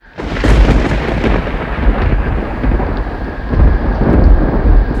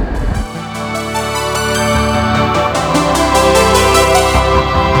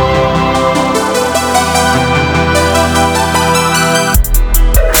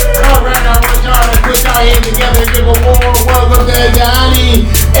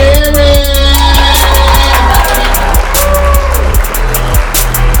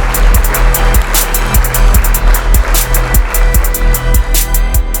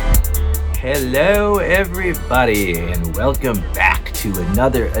Hello, everybody, and welcome back to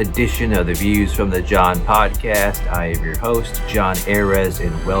another edition of the Views from the John podcast. I am your host, John Ayres,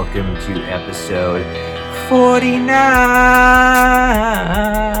 and welcome to episode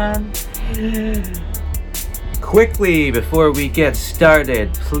 49. Quickly, before we get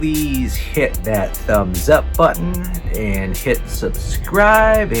started, please hit that thumbs up button and hit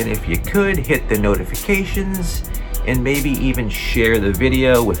subscribe, and if you could, hit the notifications and maybe even share the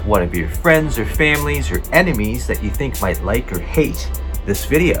video with one of your friends or families or enemies that you think might like or hate this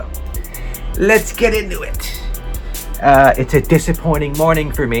video. Let's get into it. It's a disappointing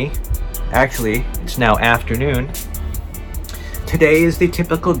morning for me. Actually, it's now afternoon. Today is the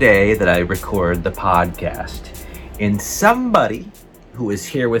typical day that I record the podcast. And somebody who was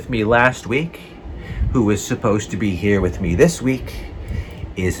here with me last week, who was supposed to be here with me this week,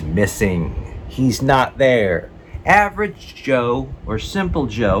 is missing. He's not there. Average Joe or Simple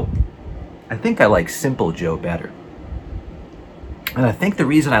Joe. I think I like Simple Joe better. And I think the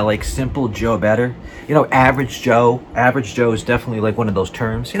reason I like Simple Joe better, Average Joe is definitely like one of those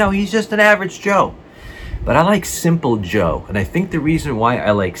terms. He's just an average Joe. But I like Simple Joe. And I think the reason why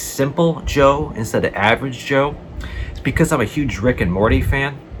I like Simple Joe instead of Average Joe is because I'm a huge Rick and Morty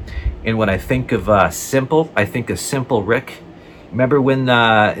fan. And when I think of Simple, I think of Simple Rick. Remember when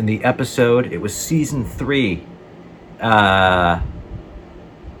in the episode, it was season 3,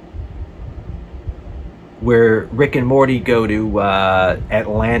 where Rick and Morty go to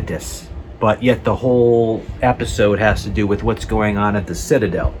Atlantis, but yet the whole episode has to do with what's going on at the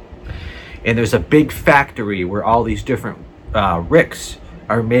Citadel. And there's a big factory where all these different Ricks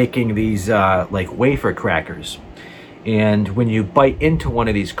are making these like wafer crackers. And when you bite into one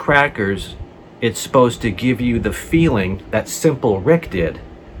of these crackers, it's supposed to give you the feeling that Simple Rick did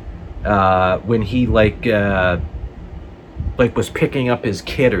when he was picking up his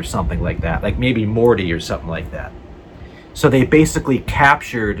kid or something like that, like maybe Morty or something like that. So they basically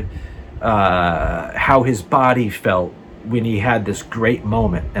captured how his body felt when he had this great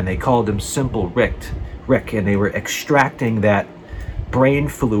moment, and they called him Simple Rick, and they were extracting that brain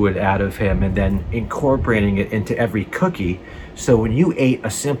fluid out of him and then incorporating it into every cookie. So when you ate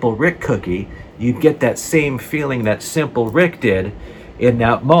a Simple Rick cookie, you'd get that same feeling that Simple Rick did in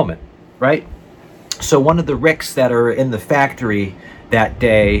that moment, right? So one of the Ricks that are in the factory that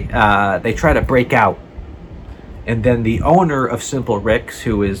day, they try to break out. And then the owner of Simple Rick's,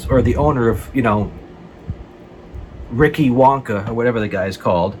 or the owner of, Ricky Wonka, or whatever the guy's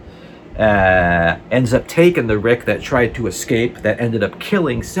called, ends up taking the Rick that tried to escape, that ended up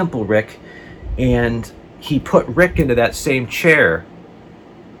killing Simple Rick, and he put Rick into that same chair.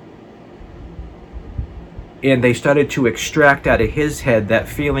 And they started to extract out of his head that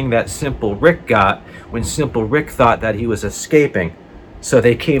feeling that Simple Rick got when Simple Rick thought that he was escaping. So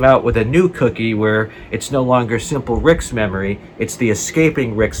they came out with a new cookie where it's no longer Simple Rick's memory, it's the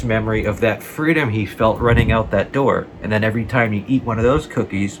escaping Rick's memory of that freedom he felt running out that door. And then every time you eat one of those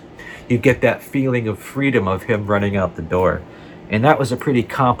cookies, you get that feeling of freedom of him running out the door. And that was a pretty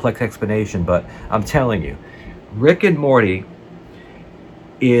complex explanation, but I'm telling you, Rick and Morty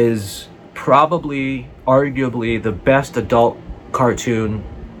is probably, arguably, the best adult cartoon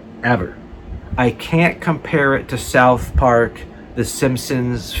ever. I can't compare it to South Park, The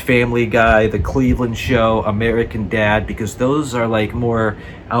Simpsons, Family Guy, The Cleveland Show, American Dad, because those are like more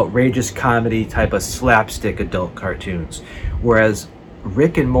outrageous comedy type of slapstick adult cartoons. Whereas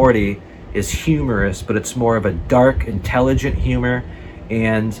Rick and Morty is humorous, but it's more of a dark, intelligent humor,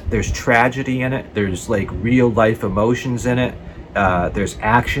 and there's tragedy in it, there's like real life emotions in it. There's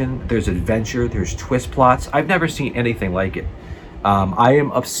action, there's adventure, there's twist plots. I've never seen anything like it. I am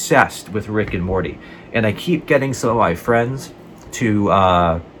obsessed with Rick and Morty, and I keep getting some of my friends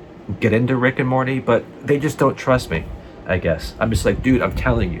to get into Rick and Morty, but they just don't trust me, I guess. I'm just like, dude, I'm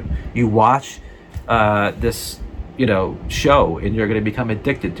telling you, you watch this, show, and you're going to become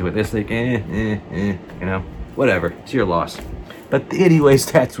addicted to it. It's like, whatever, it's your loss. But anyways,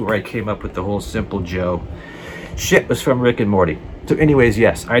 that's where I came up with the whole Simple Joe shit was from Rick and Morty. So anyways,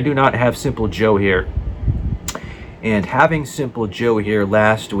 yes, I do not have Simple Joe here. And having Simple Joe here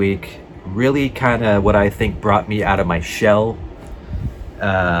last week really kind of what I think brought me out of my shell.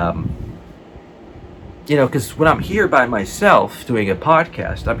 Because when I'm here by myself doing a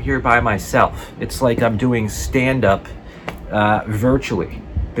podcast, I'm here by myself. It's like I'm doing stand-up virtually.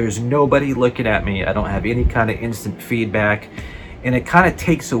 There's nobody looking at me. I don't have any kind of instant feedback. And it kind of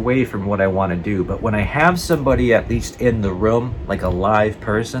takes away from what I want to do. But when I have somebody at least in the room, like a live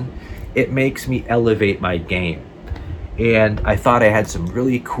person, it makes me elevate my game. And I thought I had some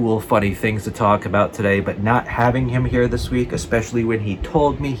really cool, funny things to talk about today, but not having him here this week, especially when he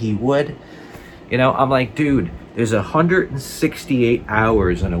told me he would, I'm like, dude, there's 168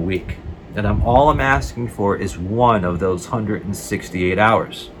 hours in a week, and all I'm asking for is one of those 168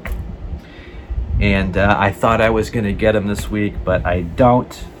 hours. And I thought I was going to get him this week, but I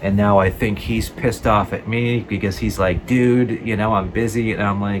don't. And now I think he's pissed off at me because he's like, dude, I'm busy. And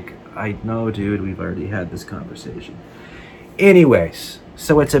I'm like, I know, dude, we've already had this conversation. Anyways,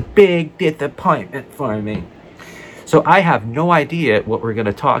 so it's a big disappointment for me. So I have no idea what we're going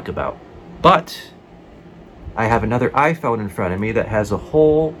to talk about. But I have another iPhone in front of me that has a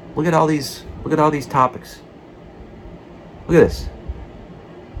whole, look at all these topics. Look at this.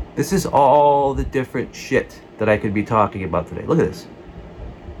 This is all the different shit that I could be talking about today. Look at this.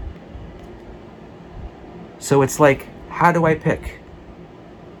 So it's like, how do I pick?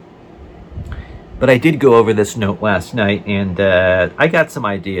 But I did go over this note last night, and I got some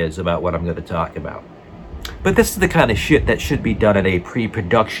ideas about what I'm going to talk about. But this is the kind of shit that should be done at a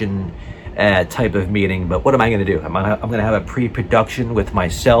pre-production type of meeting. But what am I going to do? I'm going to have a pre-production with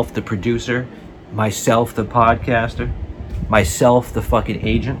myself, the producer, myself, the podcaster, myself, the fucking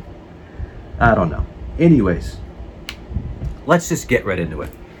agent. I don't know. Anyways, let's just get right into it.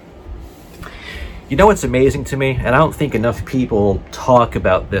 What's amazing to me, and I don't think enough people talk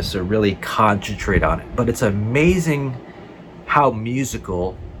about this or really concentrate on it, but it's amazing how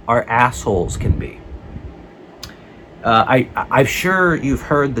musical our assholes can be. I'm sure you've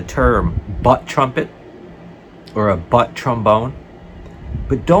heard the term butt trumpet or a butt trombone,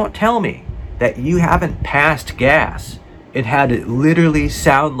 but don't tell me that you haven't passed gas and had it literally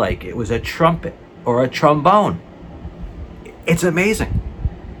sound like it was a trumpet or a trombone. It's amazing.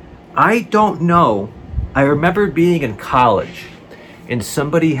 I don't know. I remember being in college and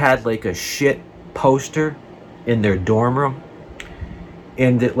somebody had like a shit poster in their dorm room,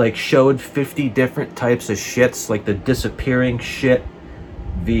 and it like showed 50 different types of shits, like the disappearing shit,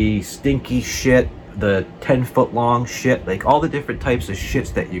 the stinky shit, the 10-foot long shit, like all the different types of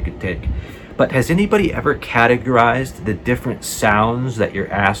shits that you could take. But has anybody ever categorized the different sounds that your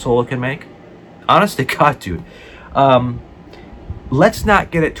asshole can make? Honest to God, dude. Let's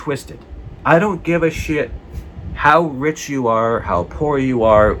not get it twisted. I don't give a shit how rich you are, how poor you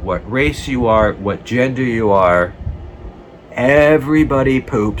are, what race you are, what gender you are. Everybody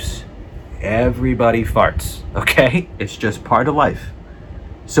poops. Everybody farts. Okay? It's just part of life.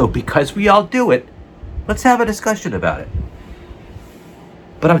 So because we all do it, let's have a discussion about it.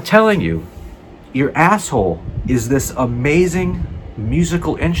 But I'm telling you, your asshole is this amazing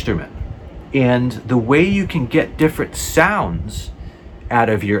musical instrument. And the way you can get different sounds out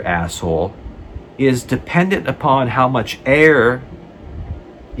of your asshole is dependent upon how much air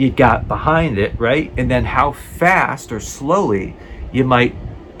you got behind it, right? And then how fast or slowly you might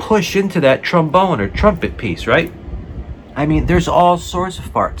push into that trombone or trumpet piece, right? I mean, there's all sorts of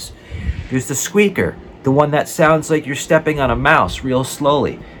farts. There's the squeaker, the one that sounds like you're stepping on a mouse real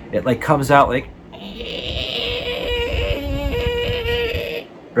slowly. It like comes out like,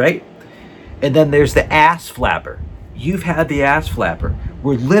 right? And then there's the ass flapper. You've had the ass flapper,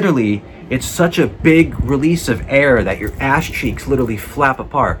 where literally it's such a big release of air that your ass cheeks literally flap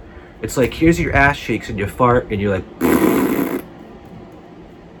apart. It's like, here's your ass cheeks and you fart and you're like,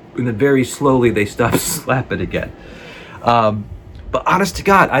 and then very slowly they stop slapping again. But honest to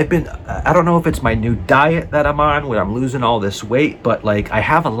God, I don't know if it's my new diet that I'm on where I'm losing all this weight, but like I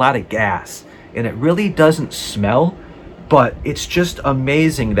have a lot of gas and it really doesn't smell, but it's just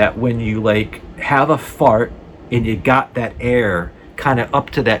amazing that when you like have a fart and you got that air kind of up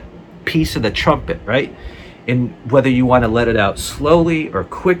to that piece of the trumpet, right? And whether you want to let it out slowly or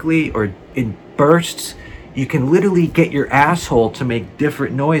quickly or in bursts, you can literally get your asshole to make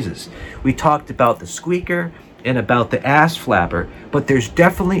different noises. We talked about the squeaker and about the ass flapper, but there's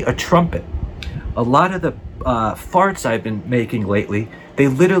definitely a trumpet. A lot of the farts I've been making lately, they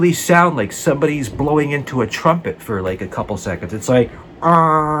literally sound like somebody's blowing into a trumpet for like a couple seconds. It's like,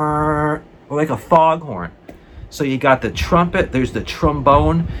 or like a foghorn. So you got the trumpet, there's the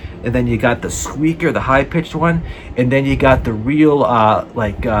trombone, and then you got the squeaker, the high-pitched one, and then you got the real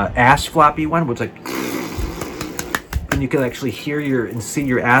ass floppy one, which like, and you can actually hear and see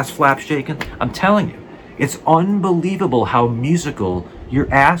your ass flap shaking. I'm telling you, it's unbelievable how musical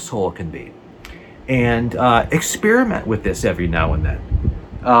your asshole can be. And experiment with this every now and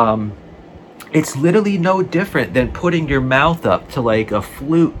then. It's literally no different than putting your mouth up to like a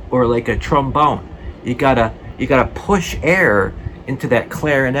flute or like a trombone. You gotta push air into that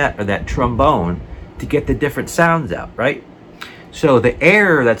clarinet or that trombone to get the different sounds out, right? So the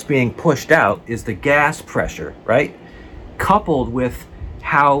air that's being pushed out is the gas pressure, right? coupled with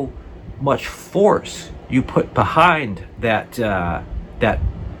how much force you put behind that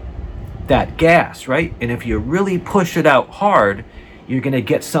gas, right? And if you really push it out hard, you're going to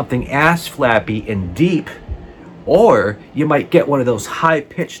get something ass flappy and deep, or you might get one of those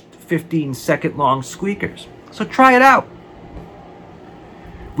high-pitched 15-second long squeakers. So try it out.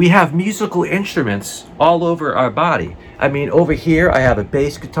 We have musical instruments all over our body. I mean, over here I have a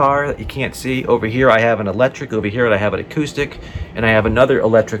bass guitar that you can't see. Over here I have an electric. Over here I have an acoustic. And I have another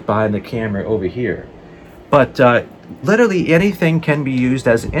electric behind the camera over here. But literally anything can be used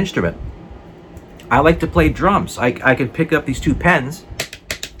as an instrument. I like to play drums. I could pick up these two pens.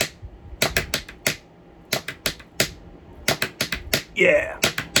 Yeah.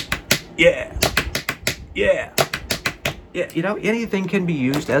 Yeah. Yeah. Yeah, you know, anything can be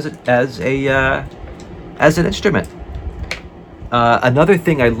used as an instrument. Another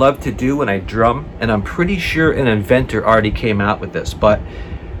thing I love to do when I drum, and I'm pretty sure an inventor already came out with this, but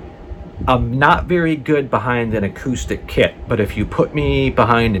I'm not very good behind an acoustic kit. But if you put me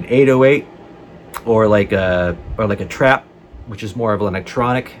behind an 808 or like a trap, which is more of an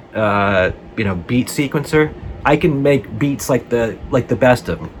electronic, beat sequencer, I can make beats like the best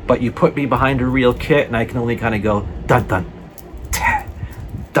of them. But you put me behind a real kit, and I can only kind of go dun dun, ta,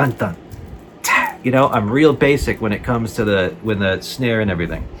 dun dun, ta. You know, I'm real basic when it comes to the snare and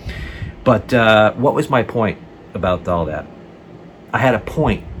everything. But what was my point about all that? I had a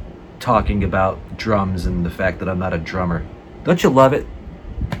point talking about drums and the fact that I'm not a drummer. Don't you love it?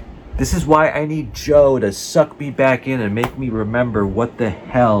 This is why I need Joe to suck me back in and make me remember what the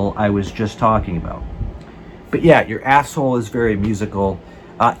hell I was just talking about. But yeah, your asshole is very musical.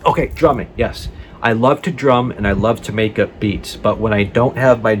 Okay, drumming, yes. I love to drum and I love to make up beats, but when I don't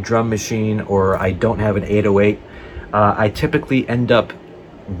have my drum machine or I don't have an 808, I typically end up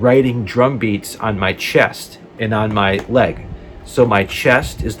writing drum beats on my chest and on my leg. So my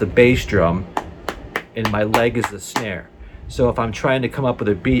chest is the bass drum and my leg is the snare. So if I'm trying to come up with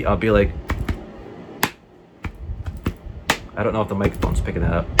a beat, I'll be like, I don't know if the microphone's picking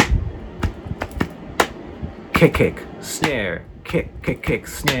that up. Kick, kick, snare, kick, kick, kick,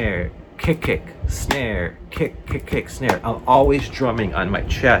 snare, kick, kick, snare, kick, kick, kick, snare. I'm always drumming on my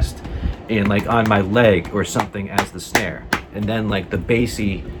chest and like on my leg or something as the snare. And then like the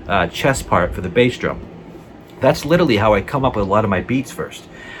bassy chest part for the bass drum. That's literally how I come up with a lot of my beats first.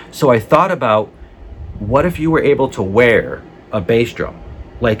 So I thought about, what if you were able to wear a bass drum?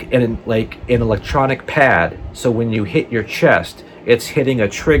 Like an electronic pad, so when you hit your chest, it's hitting a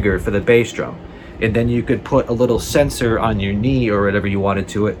trigger for the bass drum. And then you could put a little sensor on your knee or whatever you wanted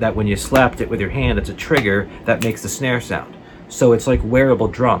to it, that when you slapped it with your hand, it's a trigger that makes the snare sound. So it's like wearable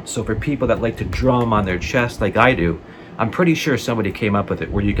drums. So for people that like to drum on their chest like I do, I'm pretty sure somebody came up with it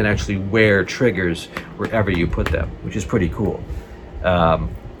where you can actually wear triggers wherever you put them, which is pretty cool. But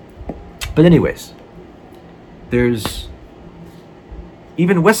anyways, there's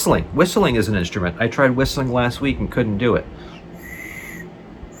even whistling. Whistling is an instrument. I tried whistling last week and couldn't do it.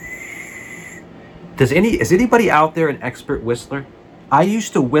 Is anybody out there an expert whistler? I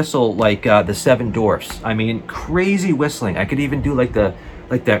used to whistle like the Seven Dwarfs. I mean, crazy whistling. I could even do like that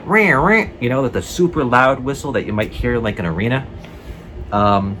the super loud whistle that you might hear in like an arena.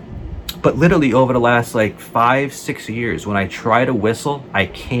 But literally over the last like 5-6 years, when I try to whistle, I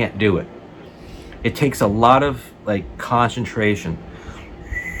can't do it. It takes a lot of like concentration.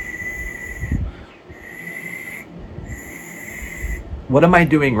 What am I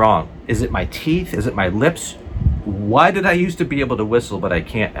doing wrong? Is it my teeth? Is it my lips? Why did I used to be able to whistle, but I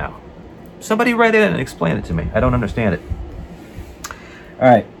can't now? Somebody write in and explain it to me. I don't understand it. All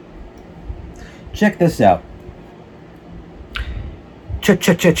right. Check this out.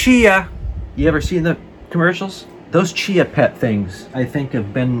 Chia. You ever seen the commercials? Those Chia Pet things, I think,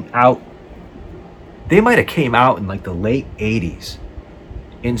 have been out. They might have came out in like the late 80s.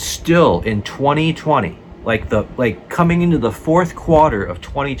 And still in 2020, like coming into the fourth quarter of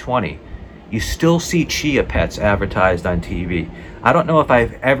 2020, you still see Chia Pets advertised on TV. I don't know if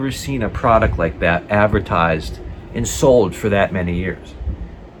I've ever seen a product like that advertised and sold for that many years.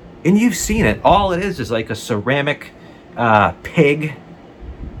 And you've seen it. All it is like a ceramic pig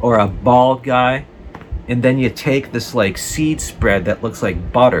or a bald guy, and then you take this like seed spread that looks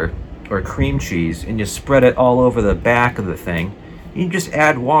like butter or cream cheese, and you spread it all over the back of the thing. You just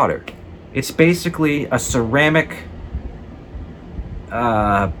add water. It's basically a ceramic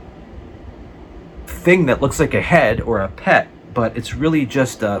thing that looks like a head or a pet, but it's really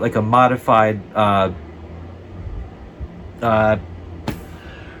just like a modified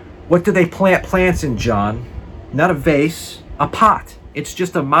what do they plant plants in, John? Not a vase, a pot. It's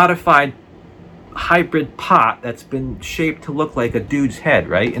just a modified hybrid pot that's been shaped to look like a dude's head,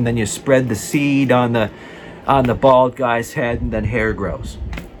 right? And then you spread the seed on the bald guy's head, and then hair grows,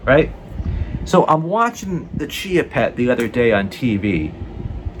 right? So I'm watching the Chia Pet the other day on TV,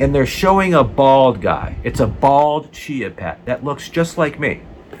 and they're showing a bald guy. It's a bald Chia Pet that looks just like me.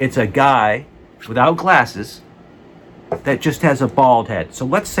 It's a guy without glasses that just has a bald head. So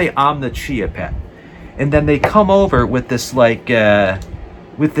let's say I'm the Chia Pet, and then they come over with this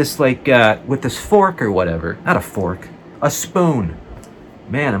with this fork or whatever. Not a fork, a spoon.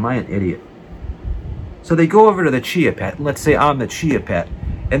 Man, am I an idiot. So they go over to the Chia Pet, and let's say I'm the Chia Pet,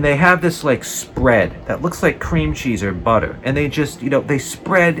 and they have this like spread that looks like cream cheese or butter, and they just, they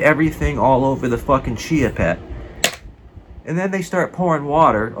spread everything all over the fucking Chia Pet, and then they start pouring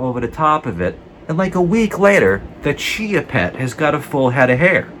water over the top of it, and like a week later, the Chia Pet has got a full head of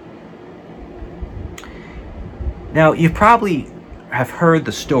hair. Now, you probably have heard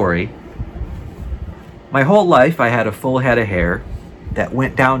the story. My whole life I had a full head of hair that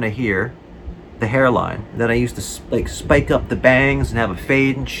went down to here, the hairline. Then I used to like spike up the bangs and have a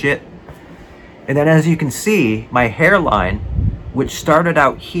fade and shit. And then as you can see, my hairline, which started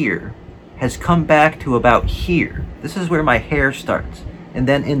out here, has come back to about here. This is where my hair starts. And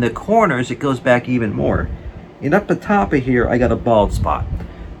then in the corners, it goes back even more. And up the top of here, I got a bald spot.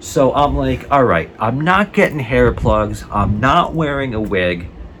 So I'm like, all right, I'm not getting hair plugs. I'm not wearing a wig.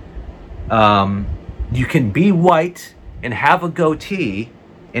 You can be white and have a goatee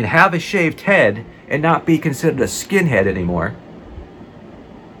and have a shaved head and not be considered a skinhead anymore.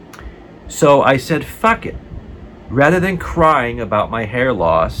 So I said, fuck it. Rather than crying about my hair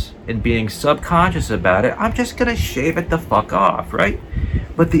loss and being subconscious about it, I'm just gonna shave it the fuck off, right?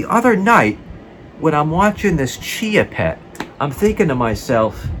 But the other night, when I'm watching this Chia Pet, I'm thinking to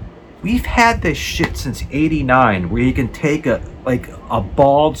myself, we've had this shit since '89, where you can take a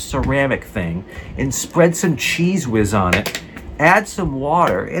bald ceramic thing and spread some Cheese Whiz on it, add some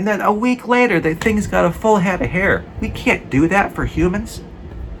water, and then a week later, the thing's got a full head of hair. We can't do that for humans.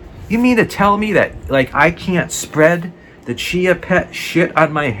 You mean to tell me that, I can't spread the Chia Pet shit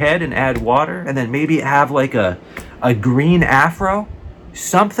on my head and add water, and then maybe have, a green afro?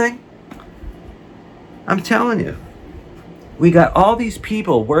 Something? I'm telling you. We got all these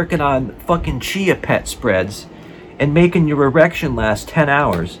people working on fucking Chia Pet spreads and making your erection last 10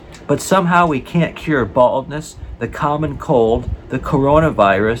 hours, but somehow we can't cure baldness, the common cold, the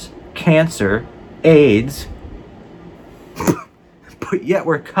coronavirus, cancer, AIDS, but yet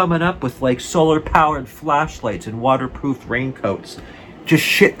we're coming up with solar-powered flashlights and waterproof raincoats. Just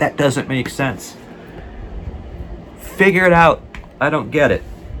shit that doesn't make sense. Figure it out. I don't get it.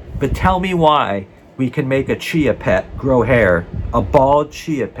 But tell me why we can make a Chia Pet grow hair, a bald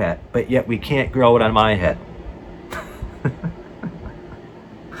Chia Pet, but yet we can't grow it on my head.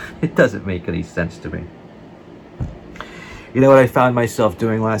 It doesn't make any sense to me. You know what I found myself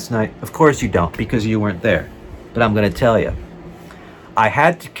doing last night? Of course you don't, because you weren't there. But I'm going to tell you. I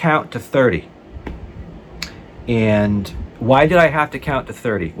had to count to 30. And why did I have to count to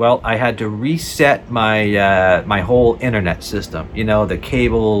 30? Well, I had to reset my my whole internet system. The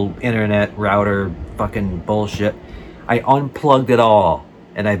cable internet router fucking bullshit. I unplugged it all.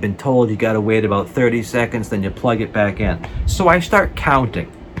 And I've been told you gotta wait about 30 seconds, then you plug it back in. So I start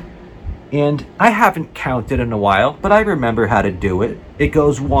counting. And I haven't counted in a while, but I remember how to do it. It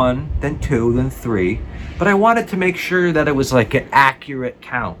goes 1, then 2, then 3. But I wanted to make sure that it was an accurate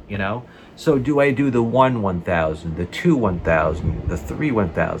count, So do I do the 1 1000, the 2 1000, the 3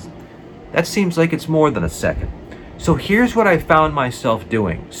 1000? That seems like it's more than a second. So here's what I found myself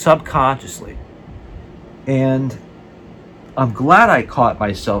doing, subconsciously. And I'm glad I caught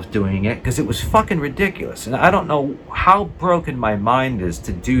myself doing it, because it was fucking ridiculous. And I don't know how broken my mind is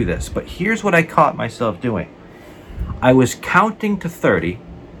to do this, but here's what I caught myself doing. I was counting to 30,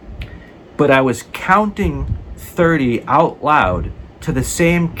 but I was counting 30 out loud to the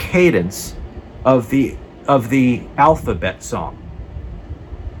same cadence of the alphabet song.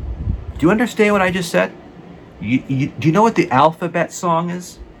 Do you understand what I just said? Do you know what the alphabet song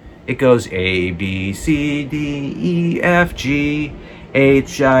is? It goes A, B, C, D, E, F, G,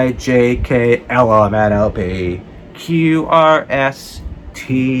 H, I, J, K, L, M, N, O, P, Q, R, S,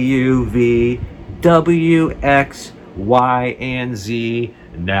 T, U, V, W, X, Y, and Z.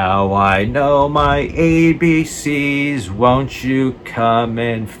 Now I know my ABCs, won't you come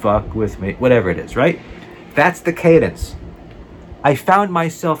and fuck with me? Whatever it is, right? That's the cadence. I found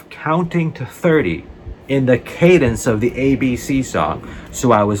myself counting to 30 in the cadence of the ABC song.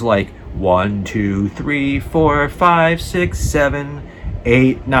 So I was like 1, 2, 3, 4, 5, 6, 7,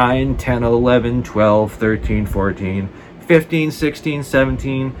 8, 9, 10, 11, 12, 13, 14, 15, 16,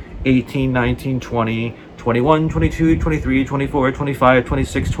 17, 18, 19, 20, 21, 22, 23, 24, 25,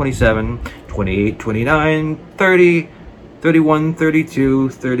 26, 27, 28, 29, 30, 31, 32,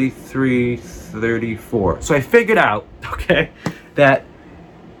 33, 34. So I figured out, okay, that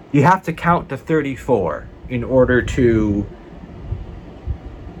you have to count to 34 in order to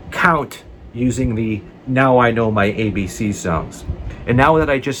count using the Now I Know My ABC songs. And now that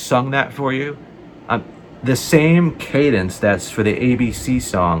I just sung that for you, the same cadence that's for the ABC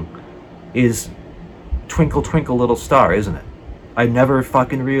song is Twinkle Twinkle Little Star, isn't it? I never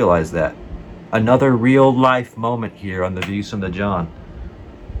fucking realized that. Another real life moment here on the Views from the John.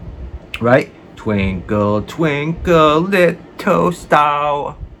 Right? Twinkle, twinkle, little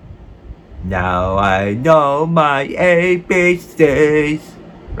star. Now I know my ABCs.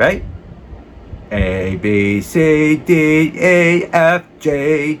 Right? A, B, C, D, E, F,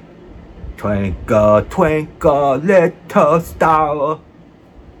 G. Twinkle, twinkle, little star.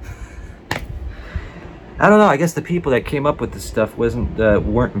 I don't know. I guess the people that came up with this stuff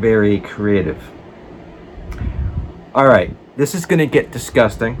weren't very creative. All right, this is gonna get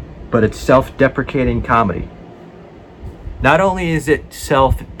disgusting, but it's self-deprecating comedy. Not only is it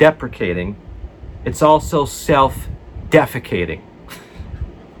self-deprecating, it's also self-defecating.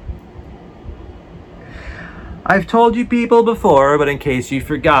 I've told you people before, but in case you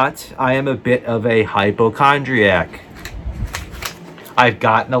forgot, I am a bit of a hypochondriac. I've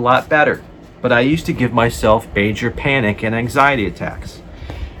gotten a lot better, but I used to give myself major panic and anxiety attacks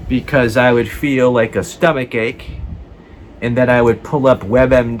because I would feel like a stomach ache, and then I would pull up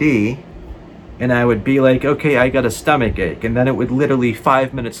WebMD and I would be like, okay, I got a stomach ache, and then it would literally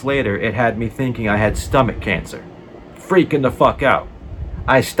 5 minutes later, it had me thinking I had stomach cancer. Freaking the fuck out.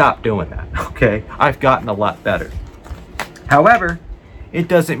 I stopped doing that, okay? I've gotten a lot better. However, it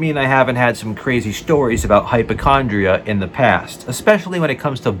doesn't mean I haven't had some crazy stories about hypochondria in the past, especially when it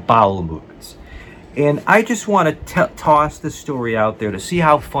comes to bowel movements. And I just want to toss this story out there to see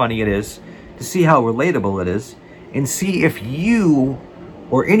how funny it is, to see how relatable it is, and see if you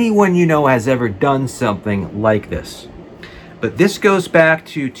or anyone you know has ever done something like this. But this goes back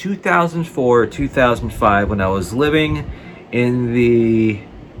to 2004 or 2005 when I was living in the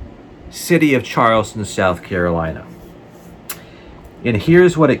city of Charleston, South Carolina. And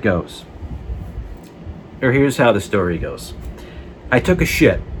here's what it goes. Or here's how the story goes. I took a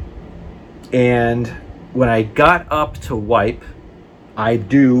shit. And when I got up to wipe, I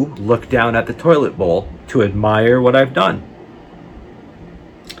do look down at the toilet bowl to admire what I've done.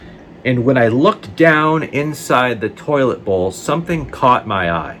 And when I looked down inside the toilet bowl, something caught my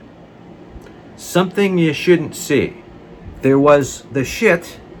eye. Something you shouldn't see. There was the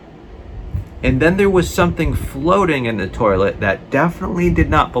shit, and then there was something floating in the toilet that definitely did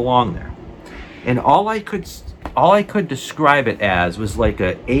not belong there. And all I could describe it as was like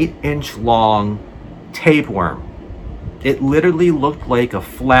a 8-inch long tapeworm. It literally looked like a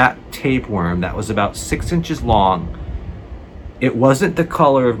flat tapeworm that was about 6 inches long. It wasn't the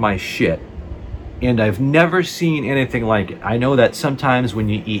color of my shit, and I've never seen anything like it. I know that sometimes when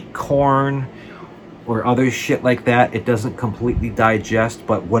you eat corn or other shit like that, it doesn't completely digest,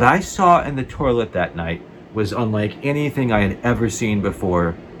 but what I saw in the toilet that night was unlike anything I had ever seen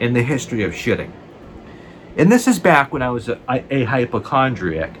before in the history of shitting. And this is back when I was a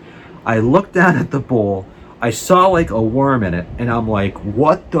hypochondriac. I looked down at the bowl, I saw like a worm in it, and I'm like,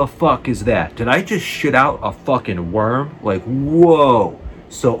 what the fuck is that? Did I just shit out a fucking worm? Like, whoa.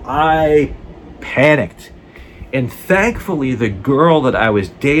 So I panicked. And thankfully, the girl that I was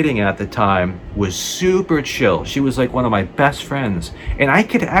dating at the time was super chill. She was like one of my best friends. And I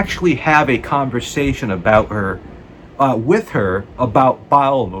could actually have a conversation about her, with her about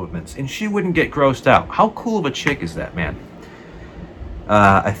bowel movements. And she wouldn't get grossed out. How cool of a chick is that, man?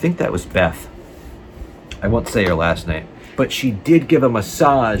 I think that was Beth. I won't say her last name. But she did give a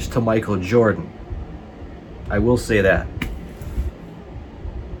massage to Michael Jordan. I will say that.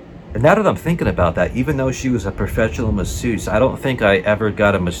 And now that I'm thinking about that, even though she was a professional masseuse, I don't think I ever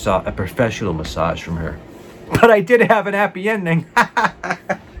got a professional massage from her. But I did have an happy ending.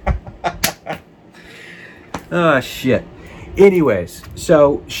 Oh, shit. Anyways,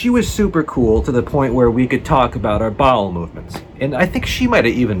 so she was super cool to the point where we could talk about our bowel movements. And I think she might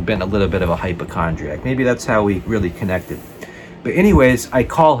have even been a little bit of a hypochondriac. Maybe that's how we really connected. But anyways, I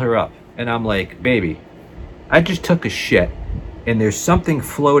call her up and I'm like, baby, I just took a shit. And there's something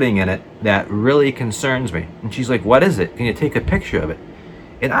floating in it that really concerns me. And she's like, what is it? Can you take a picture of it?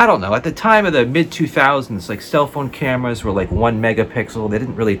 And I don't know, at the time of the mid-2000s, like cell phone cameras were like 1 megapixel. They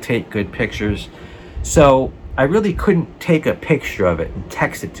didn't really take good pictures. So I really couldn't take a picture of it and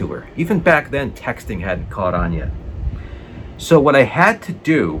text it to her. Even back then, texting hadn't caught on yet. So what I had to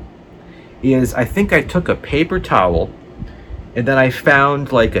do is I think I took a paper towel and then I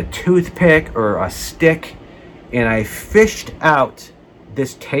found like a toothpick or a stick and I fished out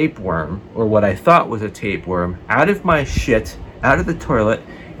this tapeworm, or what I thought was a tapeworm, out of my shit, out of the toilet,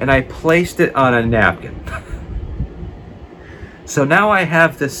 and I placed it on a napkin. So now I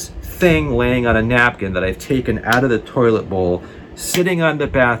have this thing laying on a napkin that I've taken out of the toilet bowl, sitting on the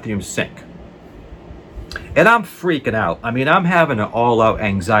bathroom sink. And I'm freaking out. I mean, I'm having an all-out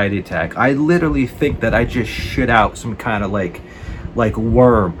anxiety attack. I literally think that I just shit out some kind of like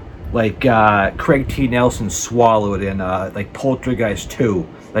worm, like Craig T. Nelson swallowed in like Poltergeist 2.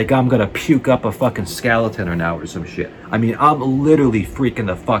 Like I'm gonna puke up a fucking skeleton or now or some shit. I mean, I'm literally freaking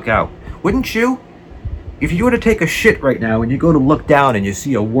the fuck out. Wouldn't you? If you were to take a shit right now and you go to look down and you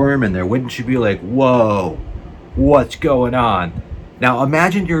see a worm in there, wouldn't you be like, whoa, what's going on? Now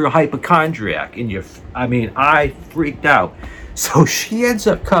imagine you're a hypochondriac and I freaked out. So she ends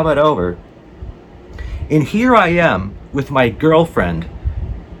up coming over, and here I am with my girlfriend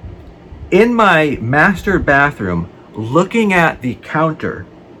in my master bathroom looking at the counter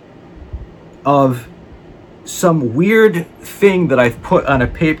of some weird thing that I've put on a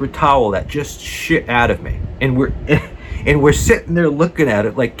paper towel that just shit out of me. And we're sitting there looking at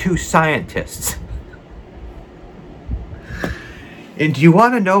it like two scientists. And do you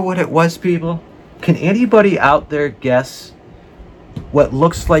want to know what it was, people? Can anybody out there guess what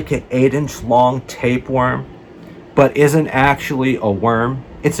looks like an 8-inch long tapeworm, but isn't actually a worm?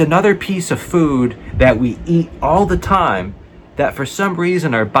 It's another piece of food that we eat all the time that for some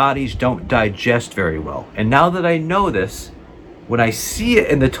reason our bodies don't digest very well. And now that I know this, when I see it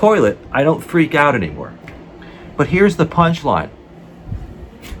in the toilet, I don't freak out anymore. But here's the punchline.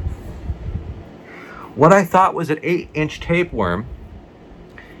 What I thought was an 8-inch tapeworm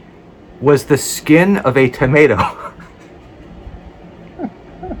was the skin of a tomato.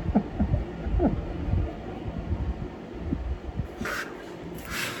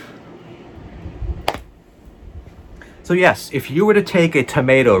 So yes, if you were to take a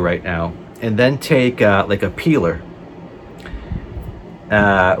tomato right now and then take like a peeler.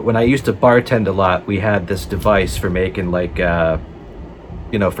 When I used to bartend a lot, we had this device for making like,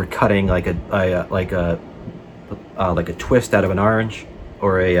 for cutting like a twist out of an orange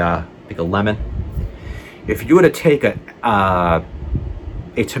or a lemon. If you were to take a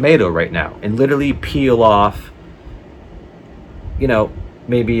tomato right now and literally peel off,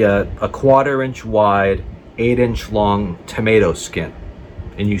 maybe a 1/4 inch wide, 8-inch long tomato skin,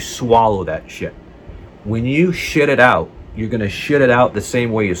 and you swallow that shit, when you shit it out, you're gonna shit it out the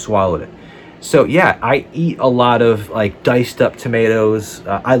same way you swallowed it. So yeah, I eat a lot of like diced up tomatoes.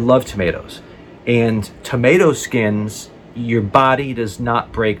 I love tomatoes, and tomato skins, your body does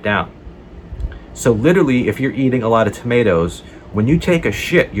not break down. So literally, if you're eating a lot of tomatoes, when you take a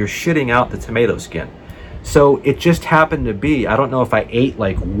shit, you're shitting out the tomato skin. So it just happened to be, I don't know if I ate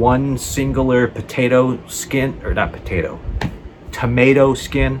like one singular tomato skin,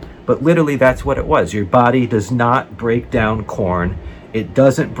 but literally that's what it was. Your body does not break down corn. It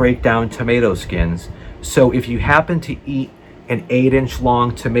doesn't break down tomato skins. So if you happen to eat an 8-inch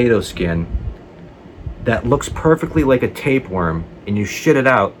long tomato skin that looks perfectly like a tapeworm and you shit it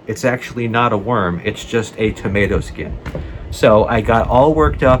out, it's actually not a worm, it's just a tomato skin. So I got all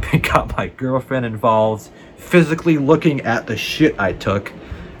worked up and got my girlfriend involved, physically looking at the shit I took,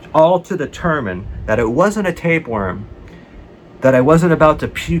 all to determine that it wasn't a tapeworm, that I wasn't about to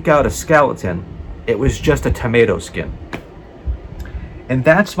puke out a skeleton, it was just a tomato skin. And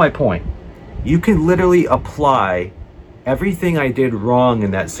that's my point. You can literally apply everything I did wrong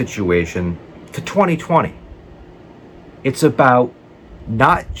in that situation to 2020. It's about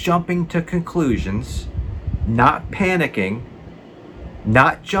not jumping to conclusions, not panicking,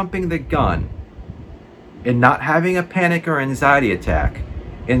 not jumping the gun, and not having a panic or anxiety attack,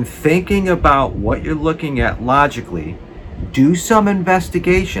 and thinking about what you're looking at logically. Do some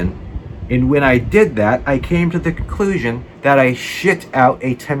investigation, and when I did that, I came to the conclusion that I shit out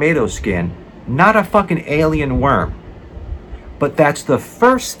a tomato skin, not a fucking alien worm. But that's the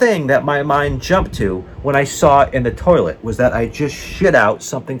first thing that my mind jumped to when I saw it in the toilet, was that I just shit out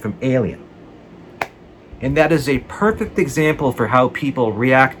something from Alien. And that is a perfect example for how people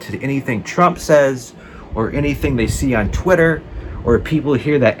react to anything Trump says, or anything they see on Twitter, or people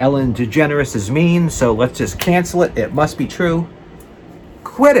hear that Ellen DeGeneres is mean, so let's just cancel it, it must be true.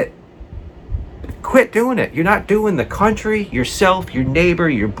 Quit it. Quit doing it. You're not doing the country, yourself, your neighbor,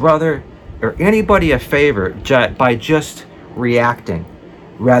 your brother, or anybody a favor by just reacting,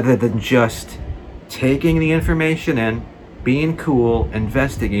 rather than just taking the information in, being cool,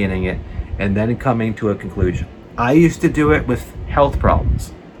 investigating it, and then coming to a conclusion. I used to do it with health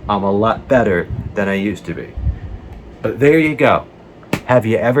problems. I'm a lot better than I used to be. But there you go. Have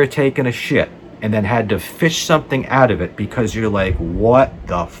you ever taken a shit and then had to fish something out of it because you're like, what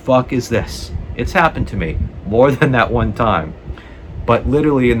the fuck is this? It's happened to me more than that one time. But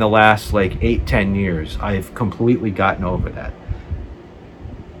literally in the last like 8-10 years, I've completely gotten over that.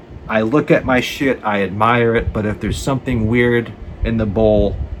 I look at my shit, I admire it, but if there's something weird in the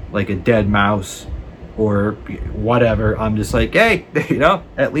bowl, like a dead mouse or whatever, I'm just like, hey,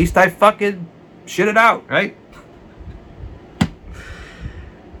 at least I fucking shit it out, right?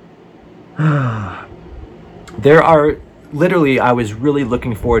 There are literally, I was really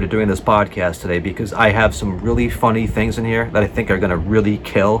looking forward to doing this podcast today because I have some really funny things in here that I think are going to really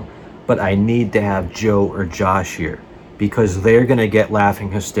kill, but I need to have Joe or Josh here because they're going to get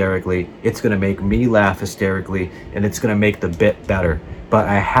laughing hysterically. It's going to make me laugh hysterically, and it's going to make the bit better. But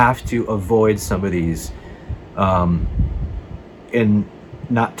I have to avoid some of these and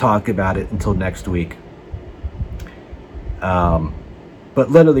not talk about it until next week. But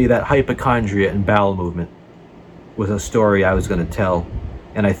literally, that hypochondria and bowel movement was a story I was going to tell,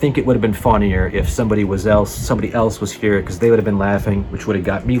 and I think it would have been funnier if somebody else was here, because they would have been laughing, which would have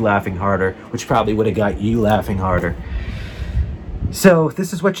got me laughing harder, which probably would have got you laughing harder. So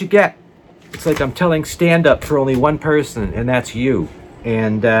this is what you get. It's like I'm telling stand-up for only one person, and that's you.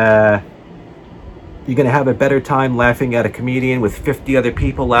 And you're going to have a better time laughing at a comedian with 50 other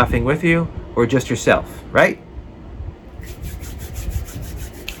people laughing with you, or just yourself, right?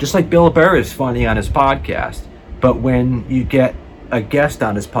 Just like Bill Burr is funny on his podcast, but when you get a guest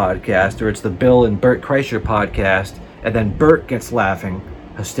on his podcast, or it's the Bill and Bert Kreischer podcast, and then Bert gets laughing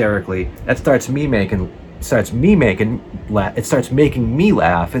hysterically, that starts making me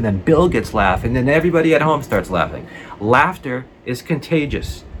laugh, and then Bill gets laughing, and then everybody at home starts laughing. Laughter is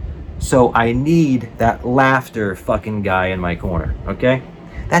contagious. So I need that laughter fucking guy in my corner, okay?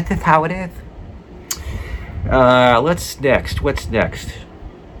 That's just how it is. What's next?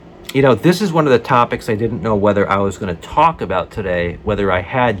 This is one of the topics I didn't know whether I was going to talk about today, whether I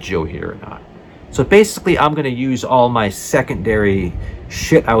had Joe here or not. So basically, I'm going to use all my secondary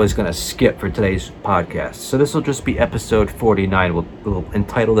shit I was going to skip for today's podcast. So this will just be episode 49. We'll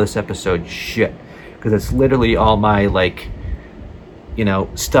entitle this episode Shit, because it's literally all my,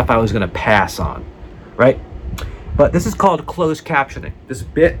 stuff I was going to pass on, right? But this is called closed captioning. This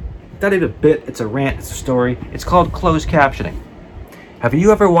bit, not even a bit, it's a rant, it's a story. It's called closed captioning. Have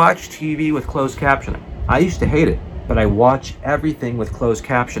you ever watched TV with closed captioning? I used to hate it, but I watch everything with closed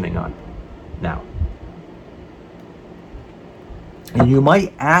captioning on now. And you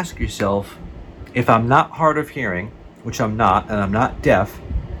might ask yourself, if I'm not hard of hearing, which I'm not, and I'm not deaf,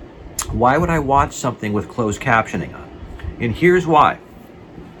 why would I watch something with closed captioning on? And here's why.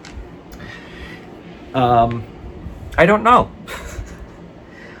 I don't know.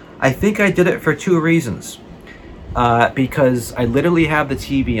 I think I did it for two reasons. Because I literally have the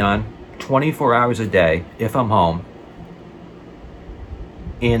TV on 24 hours a day if I'm home.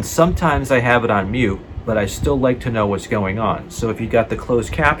 And sometimes I have it on mute, but I still like to know what's going on. So if you got the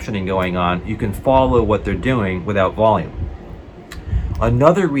closed captioning going on, you can follow what they're doing without volume.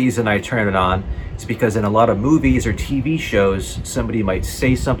 Another reason I turn it on is because in a lot of movies or TV shows, somebody might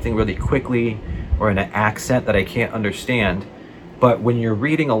say something really quickly or in an accent that I can't understand. But when you're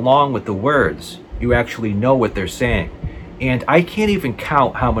reading along with the words, you actually know what they're saying. And I can't even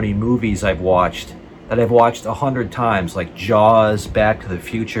count how many movies I've watched that I've watched 100 times, like Jaws, Back to the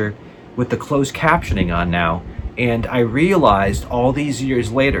Future, with the closed captioning on now. And I realized all these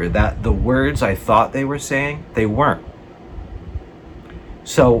years later that the words I thought they were saying, they weren't.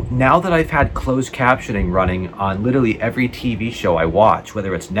 So now that I've had closed captioning running on literally every TV show I watch,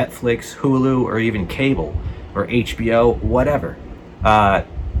 whether it's Netflix, Hulu, or even cable, or HBO, whatever,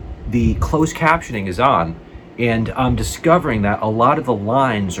 the closed captioning is on, and I'm discovering that a lot of the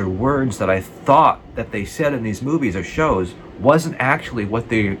lines or words that I thought that they said in these movies or shows wasn't actually what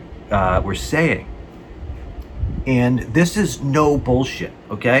they were saying. And this is no bullshit,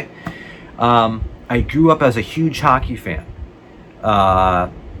 okay? I grew up as a huge hockey fan,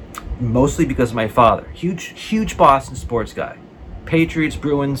 mostly because of my father. Huge Boston sports guy. Patriots,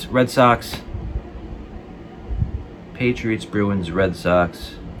 Bruins, Red Sox. Patriots, Bruins, Red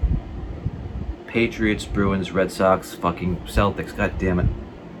Sox. Patriots, Bruins, Red Sox, fucking Celtics, god damn it.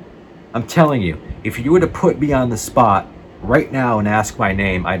 I'm telling you, if you were to put me on the spot right now and ask my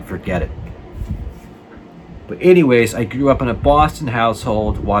name, I'd forget it. But anyways, I grew up in a Boston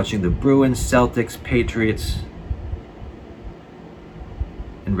household watching the Bruins, Celtics, Patriots,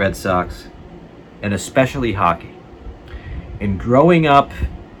 and Red Sox, and especially hockey. And growing up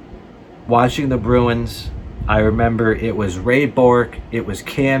watching the Bruins, I remember it was Ray Bork, it was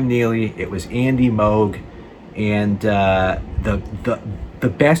Cam Neely, it was Andy Moog, and the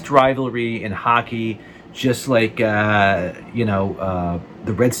best rivalry in hockey, just like the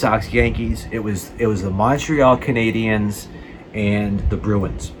Red Sox Yankees. It was the Montreal Canadiens and the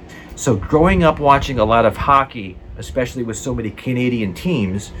Bruins. So growing up watching a lot of hockey, especially with so many Canadian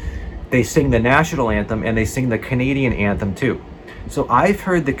teams, they sing the national anthem and they sing the Canadian anthem too. So I've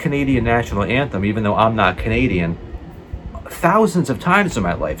heard the Canadian national anthem, even though I'm not Canadian, thousands of times in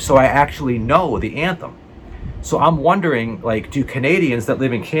my life. So I actually know the anthem. So I'm wondering, like, do Canadians that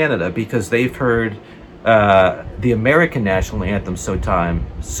live in Canada, because they've heard the American national anthem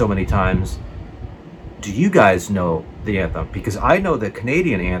so many times, do you guys know the anthem? Because I know the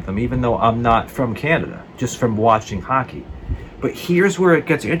Canadian anthem, even though I'm not from Canada, just from watching hockey. But here's where it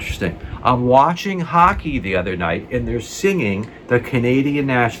gets interesting. I'm watching hockey the other night, and they're singing the Canadian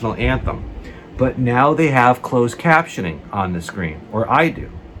national anthem. But now they have closed captioning on the screen, or I do.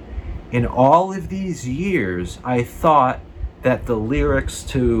 In all of these years, I thought that the lyrics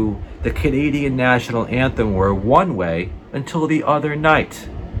to the Canadian national anthem were one way until the other night.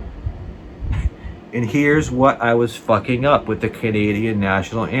 And here's what I was fucking up with the Canadian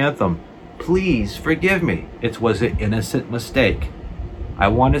national anthem. Please forgive me. It was an innocent mistake. I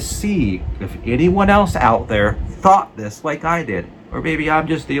want to see if anyone else out there thought this like I did. Or maybe I'm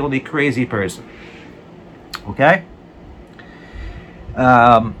just the only crazy person. Okay?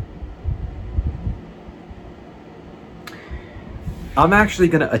 I'm actually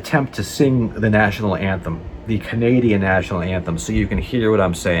going to attempt to sing the national anthem, the Canadian national anthem, so you can hear what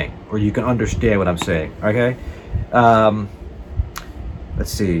I'm saying, or you can understand what I'm saying, okay? Let's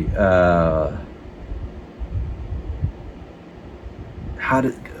see.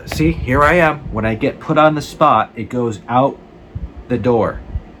 See, here I am. When I get put on the spot, it goes out the door.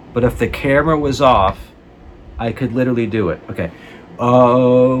 But if the camera was off, I could literally do it. Okay.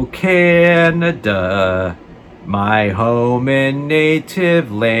 Oh, Canada, my home and native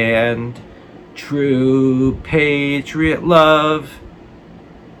land, true patriot love.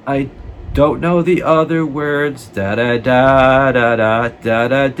 I don't know the other words. Da da da da da da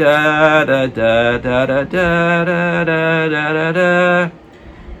da da da da da da da da da da.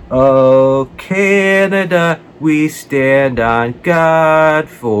 Oh, Canada, we stand on God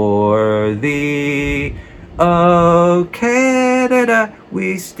for thee. Oh, Canada,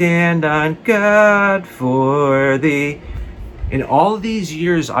 we stand on God for thee. In all these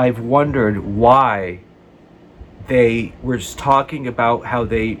years, I've wondered why they were talking about how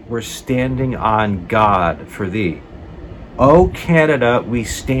they were standing on God for thee. Oh, Canada, we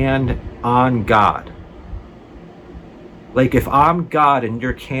stand on God. Like, if I'm God and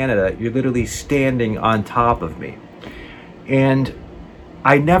you're Canada, you're literally standing on top of me. And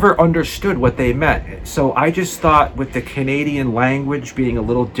I never understood what they meant. So I just thought, with the Canadian language being a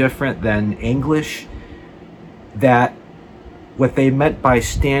little different than English, that what they meant by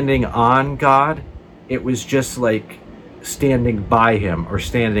standing on God, it was just like standing by him or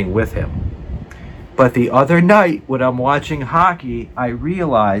standing with him. But the other night, when I'm watching hockey, I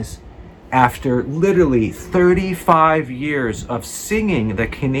realize, after literally 35 years of singing the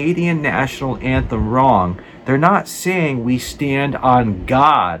Canadian national anthem wrong, they're not saying we stand on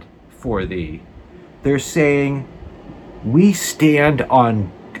God for thee. They're saying we stand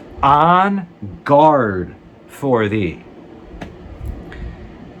on guard for thee.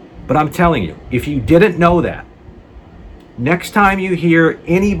 But I'm telling you, if you didn't know that, next time you hear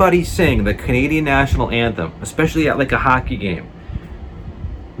anybody sing the Canadian national anthem, especially at like a hockey game,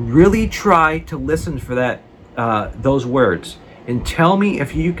 really try to listen for that those words and tell me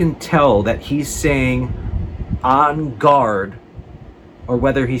if you can tell that he's saying on guard or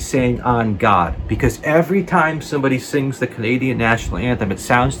whether he's saying on God. Because every time somebody sings the Canadian national anthem, it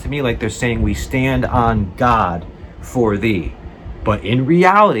sounds to me like they're saying we stand on God for thee. But in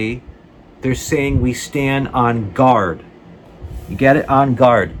reality, they're saying we stand on guard. You get it? On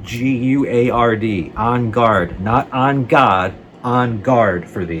guard. G-U-A-R-D. On guard. Not on God. On guard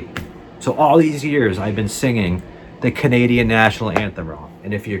for thee. So all these years I've been singing the Canadian national anthem wrong.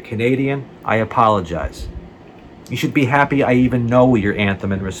 And if you're Canadian, I apologize. You should be happy I even know your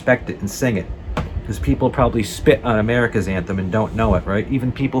anthem and respect it and sing it. Because people probably spit on America's anthem and don't know it, right?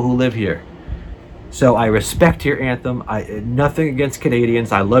 Even people who live here. So I respect your anthem. Nothing against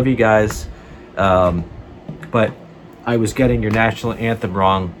Canadians. I love you guys. But I was getting your national anthem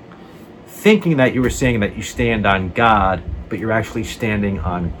wrong, thinking that you were saying that you stand on God, but you're actually standing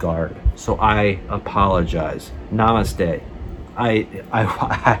on guard. So I apologize. Namaste.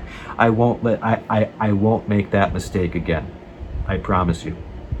 I won't make that mistake again. I promise you.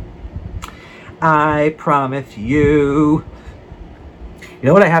 I promise you. You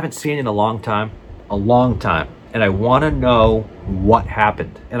know what I haven't seen in a long time? A long time. And I want to know what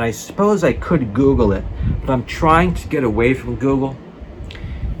happened. And I suppose I could Google it, but I'm trying to get away from Google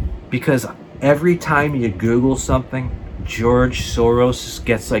because every time you Google something, George Soros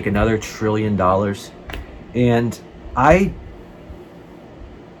gets like another $1 trillion. And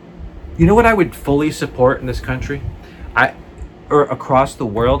you know what I would fully support in this country? Or across the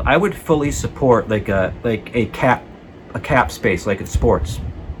world, I would fully support like a cap space, like in sports.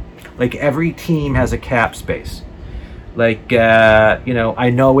 Like every team has a cap space. Like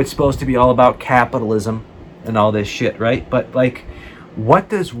I know it's supposed to be all about capitalism and all this shit, right? But like, what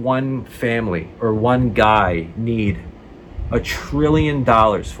does one family or one guy need $1 trillion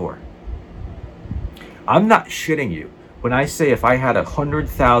for? I'm not shitting you when I say if I had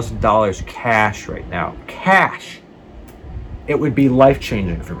 $100,000 cash right now, cash, it would be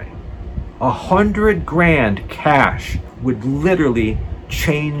life-changing for me. 100 grand cash would literally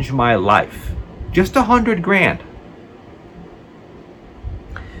change my life. Just 100 grand.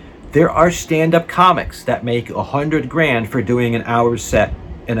 There are stand-up comics that make 100 grand for doing an hour set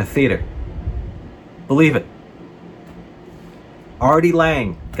in a theater. Believe it. Artie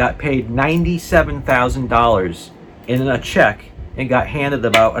Lang got paid $97,000 in a check and got handed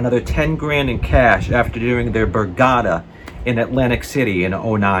about another 10 grand in cash after doing their Borgata in Atlantic City in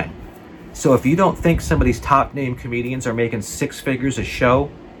 '09. So if you don't think some of these top name comedians are making 6 figures a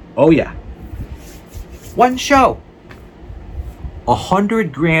show, oh yeah. One show.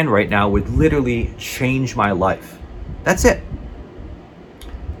 100 grand right now would literally change my life. That's it.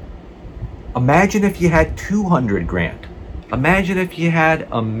 Imagine if you had 200 grand. Imagine if you had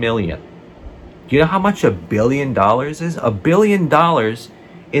 $1 million. Do you know how much $1 billion is? $1 billion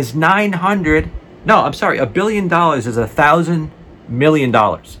is $1 billion is $1,000 million.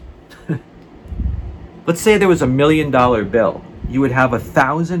 Let's say there was $1 million bill. You would have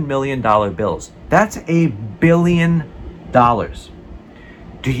 $1,000 million bills. That's $1 billion.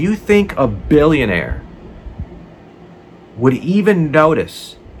 Do you think a billionaire would even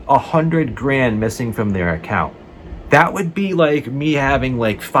notice 100 grand missing from their account? That would be like me having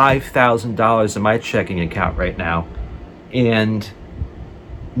like $5,000 in my checking account right now and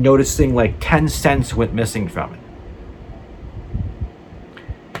noticing like 10 cents went missing from it.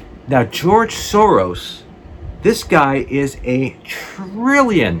 Now, George Soros, this guy is a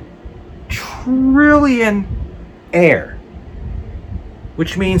trillion heir,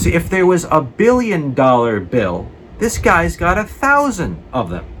 which means if there was $1 billion bill, this guy's got 1,000 of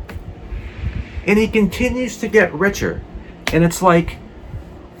them. And he continues to get richer. And it's like,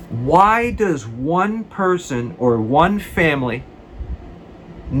 why does one person or one family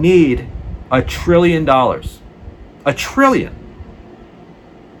need $1 trillion? $1 trillion.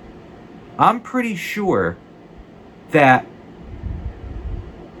 I'm pretty sure that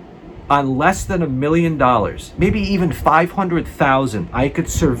on less than $1 million, maybe even 500,000, I could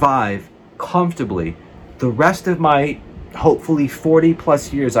survive comfortably the rest of my hopefully 40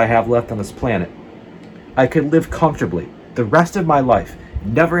 plus years I have left on this planet. I could live comfortably the rest of my life,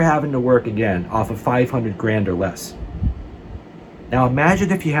 never having to work again off of 500 grand or less. Now imagine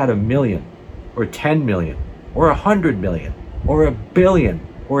if you had $1 million or 10 million or 100 million or 1 billion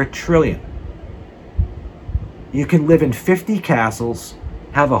or 1 trillion. You can live in 50 castles,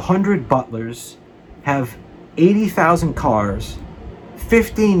 have 100 butlers, have 80,000 cars,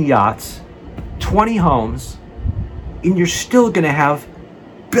 15 yachts, 20 homes, and you're still going to have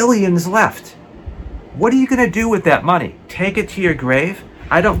billions left. What are you going to do with that money? Take it to your grave?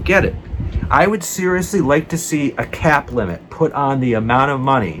 I don't get it. I would seriously like to see a cap limit put on the amount of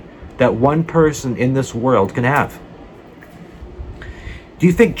money that one person in this world can have. Do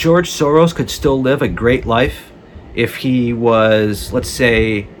you think George Soros could still live a great life if he was, let's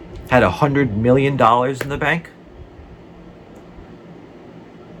say, had $100 million in the bank?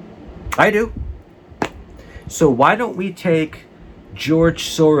 I do. So why don't we take George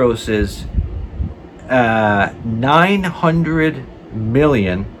Soros's 900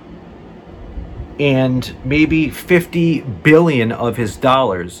 million and maybe 50 billion of his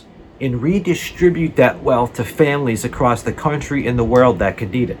dollars and redistribute that wealth to families across the country and the world that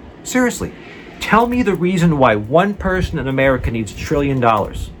could need it? Seriously, tell me the reason why one person in America needs $1 trillion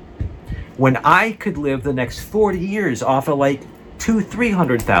when I could live the next 40 years off of like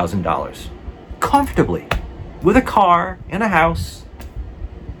 $200,000-$300,000 comfortably with a car and a house.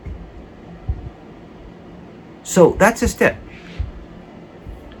 So that's just it.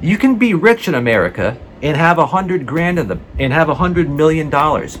 You can be rich in America and have 100 grand in and have $100 million,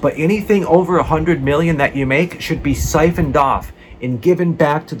 but anything over 100 million that you make should be siphoned off and given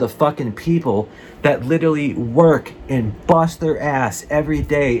back to the fucking people that literally work and bust their ass every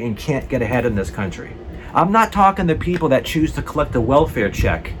day and can't get ahead in this country. I'm not talking the people that choose to collect a welfare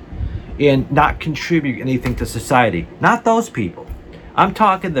check and not contribute anything to society. Not those people. I'm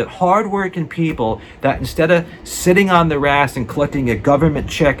talking the hard-working people that instead of sitting on their ass and collecting a government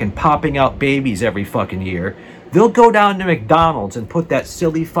check and popping out babies every fucking year, they'll go down to McDonald's and put that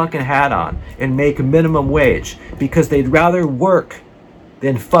silly fucking hat on and make a minimum wage because they'd rather work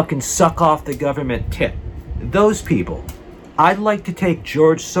than fucking suck off the government tit. Those people. I'd like to take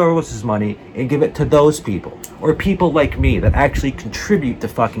George Soros's money and give it to those people, or people like me that actually contribute to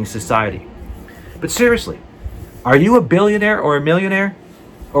fucking society. But seriously, are you a billionaire or a millionaire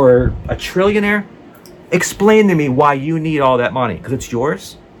or a trillionaire? Explain to me why you need all that money. Because it's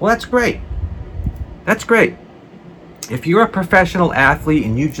yours? Well, that's great. That's great. If you're a professional athlete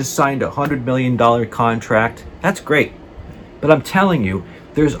and you just signed a $100 million contract, that's great. But I'm telling you,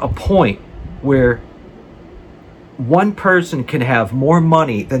 there's a point where one person can have more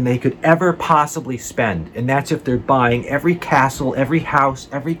money than they could ever possibly spend. And that's if they're buying every castle, every house,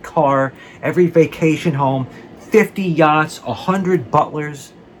 every car, every vacation home, 50 yachts, 100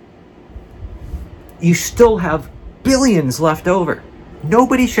 butlers. You still have billions left over.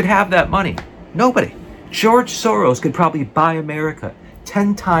 Nobody should have that money. Nobody. George Soros could probably buy America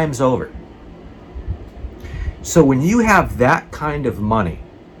 10 times over. So when you have that kind of money,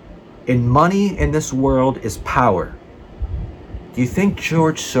 and money in this world is power, do you think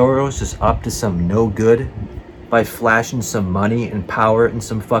George Soros is up to some no good by flashing some money and power in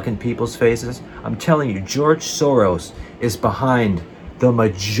some fucking people's faces? I'm telling you, George Soros is behind the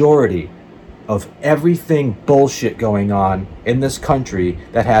majority of everything bullshit going on in this country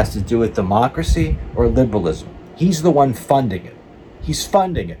that has to do with democracy or liberalism. He's the one funding it. He's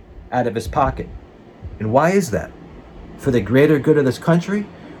funding it out of his pocket. And why is that? For the greater good of this country?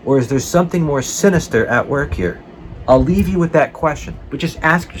 Or is there something more sinister at work here? I'll leave you with that question, but just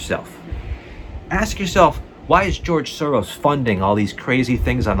ask yourself. Ask yourself, why is George Soros funding all these crazy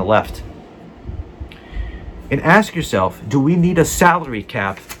things on the left? And ask yourself, do we need a salary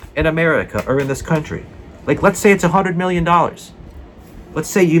cap in America or in this country? Like, let's say it's $100 million. Let's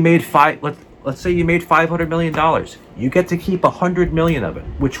say you made let's say you made $500 million. You get to keep $100 million of it,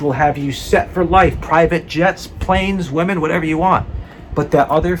 which will have you set for life. Private jets, planes, women, whatever you want. But that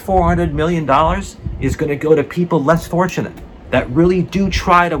other $400 million is going to go to people less fortunate that really do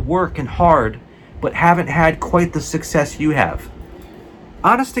try to work and hard, but haven't had quite the success you have.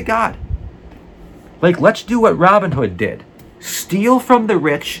 Honest to God. Like, let's do what Robin Hood did. Steal from the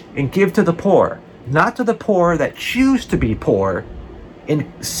rich and give to the poor. Not to the poor that choose to be poor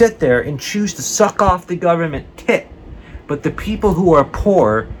and sit there and choose to suck off the government tit, but the people who are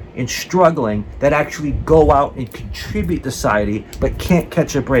poor and struggling that actually go out and contribute to society but can't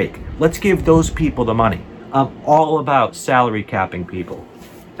catch a break. Let's give those people the money. I'm all about salary capping people.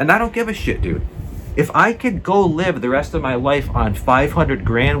 And I don't give a shit, dude. If I could go live the rest of my life on 500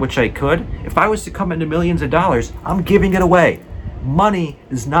 grand, which I could, if I was to come into millions of dollars, I'm giving it away. Money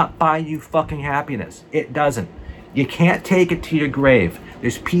does not buy you fucking happiness. It doesn't. You can't take it to your grave.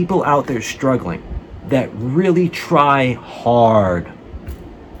 There's people out there struggling that really try hard.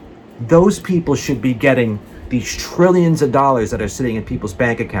 Those people should be getting these trillions of dollars that are sitting in people's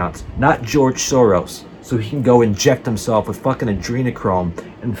bank accounts, not George Soros, so he can go inject himself with fucking adrenochrome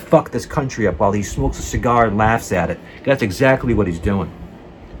and fuck this country up while he smokes a cigar and laughs at it. That's exactly what he's doing,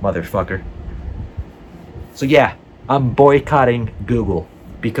 motherfucker. So yeah, I'm boycotting Google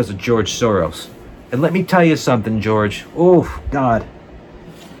because of George Soros. And let me tell you something, George. Oh, God.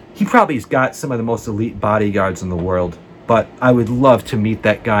 He probably's got some of the most elite bodyguards in the world. But I would love to meet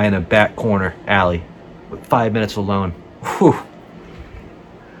that guy in a back corner alley with 5 minutes alone. Whew.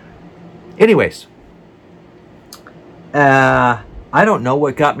 Anyways. I don't know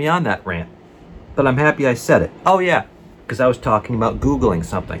what got me on that rant. But I'm happy I said it. Oh, yeah. Because I was talking about Googling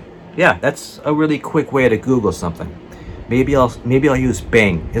something. Yeah, that's a really quick way to Google something. Maybe I'll use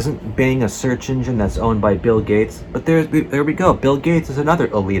Bing. Isn't Bing a search engine that's owned by Bill Gates? But there we go. Bill Gates is another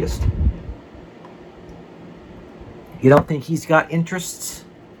elitist. You don't think he's got interests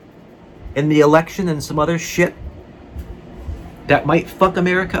in the election and some other shit that might fuck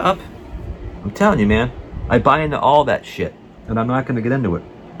America up? I'm telling you, man. I buy into all that shit, and I'm not going to get into it.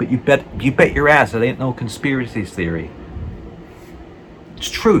 But you bet your ass it ain't no conspiracy theory. It's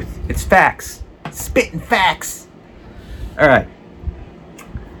truth. It's facts. Spitting facts. All right.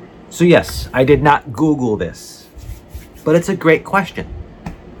 So yes, I did not Google this, but it's a great question.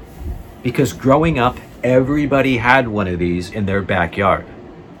 Because growing up, everybody had one of these in their backyard.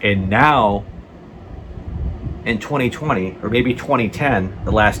 And now, in 2020, or maybe 2010,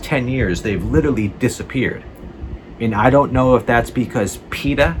 the last 10 years, they've literally disappeared. And I don't know if that's because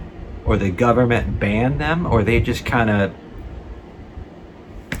PETA or the government banned them, or they just kind of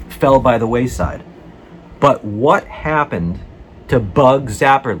fell by the wayside. But what happened to bug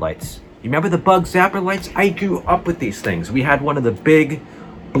zapper lights? You remember the bug zapper lights? I grew up with these things. We had one of the big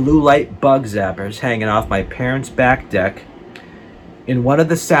blue light bug zappers hanging off my parents' back deck. And one of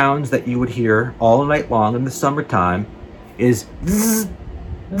the sounds that you would hear all night long in the summertime is zzz,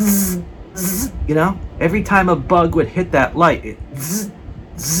 zzz, zzz. You know, every time a bug would hit that light, it zzz,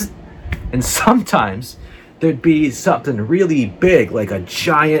 zzz. And sometimes there'd be something really big, like a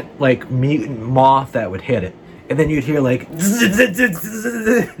giant, like mutant moth that would hit it, and then you'd hear like zzz, zzz, zzz,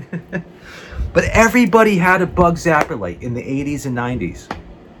 zzz. But everybody had a bug zapper light in the 80s and 90s.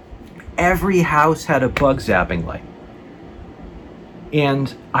 Every house had a bug zapping light.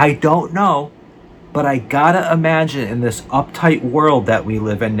 And I don't know, but I gotta imagine in this uptight world that we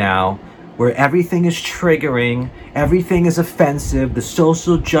live in now, where everything is triggering, everything is offensive, the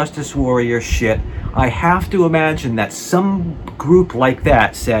social justice warrior shit, I have to imagine that some group like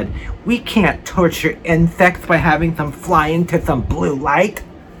that said, we can't torture insects by having them fly into some blue light.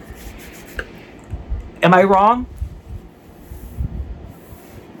 Am I wrong?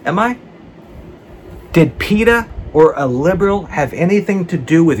 Am I? Did PETA or a liberal have anything to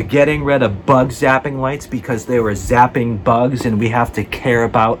do with getting rid of bug zapping lights because they were zapping bugs and we have to care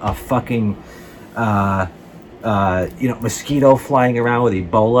about a fucking, mosquito flying around with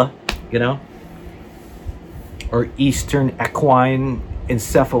Ebola, you know? Or Eastern equine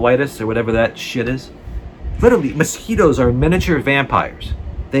encephalitis or whatever that shit is. Literally, mosquitoes are miniature vampires.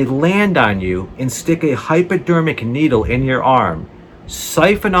 They land on you and stick a hypodermic needle in your arm,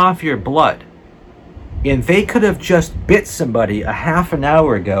 siphon off your blood. And they could have just bit somebody a half an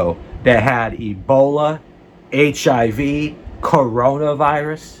hour ago that had Ebola, HIV,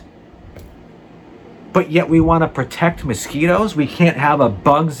 coronavirus. But yet we want to protect mosquitoes? We can't have a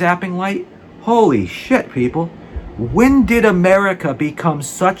bug zapping light? Holy shit, people. When did America become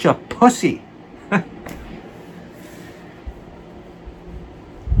such a pussy?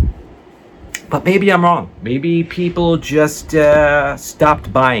 But maybe I'm wrong. Maybe people just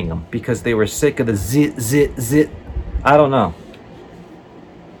stopped buying them because they were sick of the zit, zit, zit. I don't know.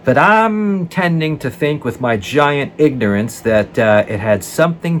 But I'm tending to think with my giant ignorance that it had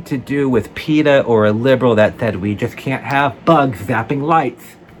something to do with PETA or a liberal that said we just can't have bugs zapping lights.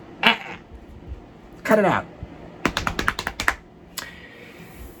 Cut it out.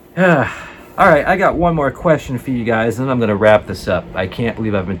 All right, I got one more question for you guys, and I'm going to wrap this up. I can't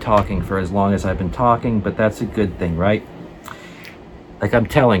believe I've been talking for as long as I've been talking, but that's a good thing, right? Like I'm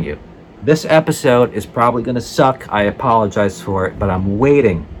telling you, this episode is probably going to suck. I apologize for it, but I'm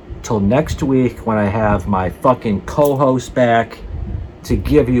waiting till next week when I have my fucking co-host back to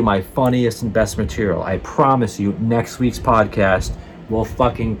give you my funniest and best material. I promise you, next week's podcast will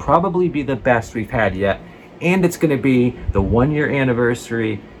fucking probably be the best we've had yet, and it's going to be the 1-year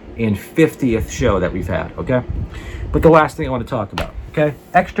anniversary and 50th show that we've had, okay? But the last thing I want to talk about, okay?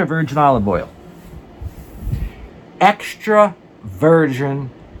 Extra virgin olive oil. Extra virgin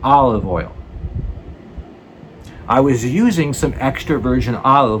olive oil. I was using some extra virgin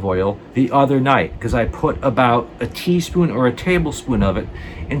olive oil the other night because I put about a teaspoon or a tablespoon of it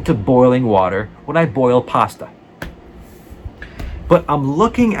into boiling water when I boil pasta. But I'm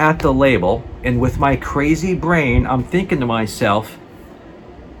looking at the label, and with my crazy brain, I'm thinking to myself,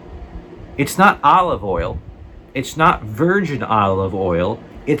 it's not olive oil. It's not virgin olive oil.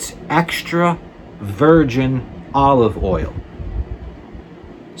 It's extra virgin olive oil.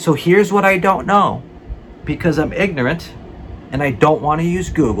 So here's what I don't know, because I'm ignorant and I don't want to use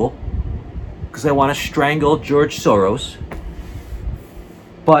Google because I want to strangle George Soros.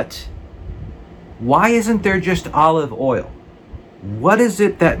 But why isn't there just olive oil? What is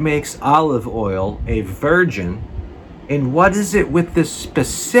it that makes olive oil a virgin? And what is it with this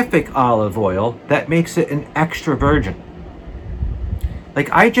specific olive oil that makes it an extra virgin? Like,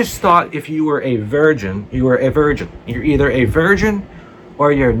 I just thought if you were a virgin, you were a virgin. You're either a virgin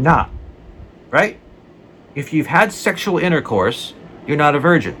or you're not, right? If you've had sexual intercourse, you're not a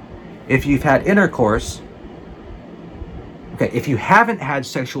virgin. If you've had intercourse, okay, if you haven't had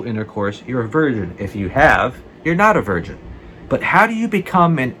sexual intercourse, you're a virgin. If you have, you're not a virgin. But how do you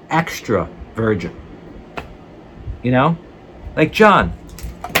become an extra virgin? You know, like, John,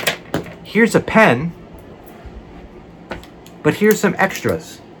 here's a pen, but here's some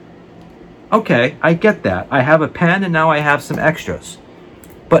extras. Okay, I get that. I have a pen and now I have some extras.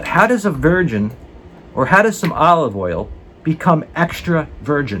 But how does a virgin, or how does some olive oil become extra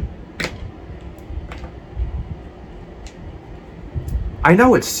virgin? I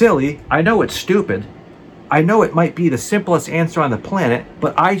know it's silly. I know it's stupid. I know it might be the simplest answer on the planet,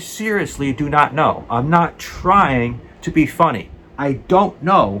 but I seriously do not know. I'm not trying to be funny. I don't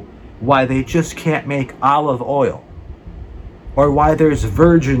know why they just can't make olive oil, or why there's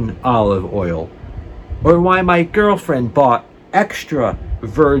virgin olive oil, or why my girlfriend bought extra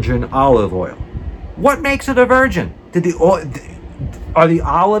virgin olive oil. What makes it a virgin? Are the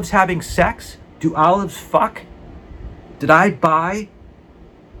olives having sex? Do olives fuck? Did I buy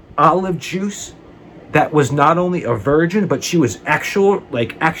olive juice that was not only a virgin, but she was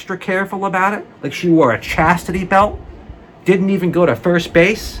extra careful about it? Like she wore a chastity belt? Didn't even go to first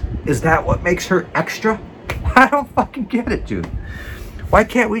base? Is that what makes her extra? I don't fucking get it, dude. Why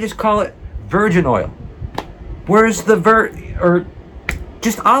can't we just call it virgin oil? Where's the or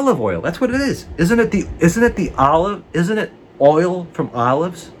just olive oil? That's what it is. Isn't it oil from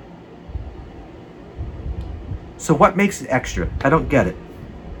olives? So what makes it extra? I don't get it.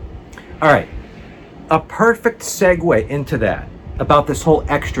 All right. A perfect segue into that, about this whole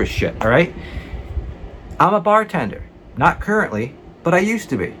extra shit, all right? I'm a bartender. Not currently, but I used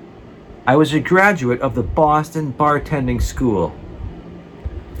to be. I was a graduate of the Boston Bartending School.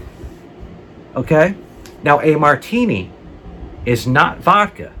 Okay? Now, a martini is not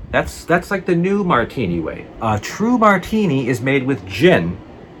vodka. That's like the new martini way. A true martini is made with gin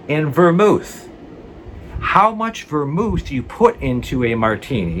and vermouth. How much vermouth you put into a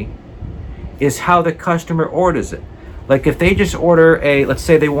martini is how the customer orders it. Like if they just order let's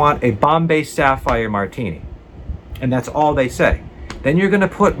say they want a Bombay Sapphire martini, and that's all they say, then you're gonna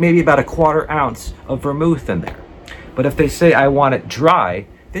put maybe about a 1/4 ounce of vermouth in there. But if they say I want it dry,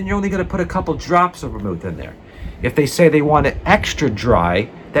 then you're only gonna put a couple drops of vermouth in there. If they say they want it extra dry,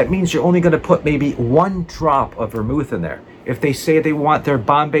 that means you're only gonna put maybe 1 drop of vermouth in there. If they say they want their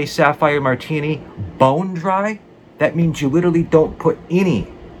Bombay Sapphire martini bone dry, that means you literally don't put any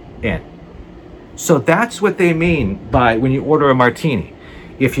in. So that's what they mean by when you order a martini.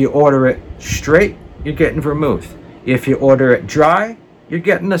 If you order it straight, you're getting vermouth. If you order it dry, you're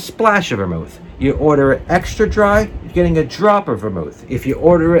getting a splash of vermouth. You order it extra dry, you're getting a drop of vermouth. If you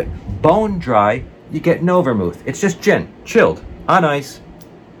order it bone dry, you get no vermouth. It's just gin, chilled, on ice,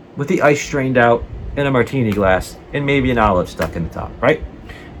 with the ice strained out in a martini glass, and maybe an olive stuck in the top, right?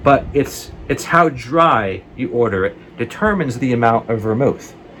 But it's how dry you order it determines the amount of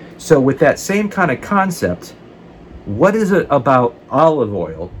vermouth. So with that same kind of concept, what is it about olive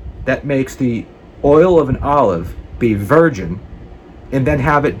oil that makes the oil of an olive be virgin and then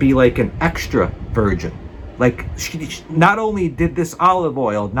have it be like an extra virgin? Like, not only did this olive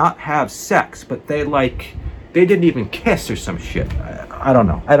oil not have sex, but they didn't even kiss or some shit. I don't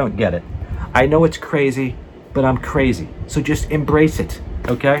know. I don't get it. I know it's crazy, but I'm crazy. So just embrace it,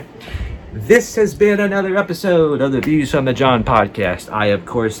 okay? This has been another episode of the Views from the John podcast. I, of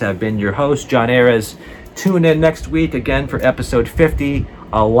course, have been your host, John Ayres. Tune in next week again for episode 50.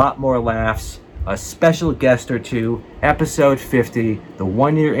 A lot more laughs, a special guest or two. Episode 50, the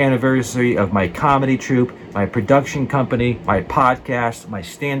 1-year anniversary of my comedy troupe, my production company, my podcast, my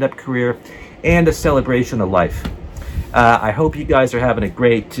stand-up career, and a celebration of life. I hope you guys are having a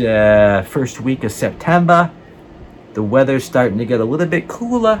great first week of September. The weather's starting to get a little bit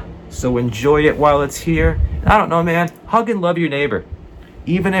cooler, so enjoy it while it's here. I don't know, man. Hug and love your neighbor.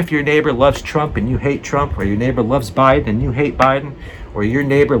 Even if your neighbor loves Trump and you hate Trump, or your neighbor loves Biden and you hate Biden, or your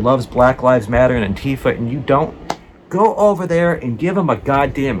neighbor loves Black Lives Matter and Antifa and you don't, go over there and give him a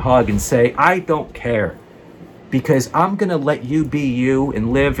goddamn hug and say, I don't care. Because I'm going to let you be you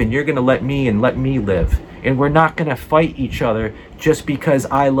and live, and you're going to let me live. And we're not going to fight each other just because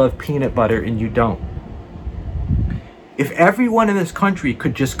I love peanut butter and you don't. If everyone in this country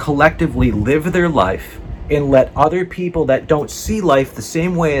could just collectively live their life and let other people that don't see life the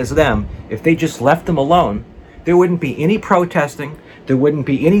same way as them, if they just left them alone, there wouldn't be any protesting, there wouldn't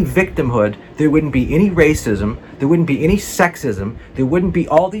be any victimhood, there wouldn't be any racism, there wouldn't be any sexism, there wouldn't be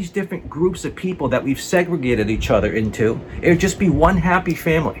all these different groups of people that we've segregated each other into. It would just be one happy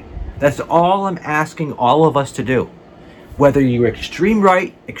family. That's all I'm asking all of us to do. Whether you're extreme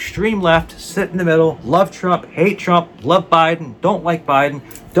right, extreme left, sit in the middle, love Trump, hate Trump, love Biden, don't like Biden,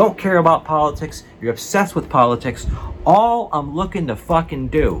 don't care about politics, you're obsessed with politics, all I'm looking to fucking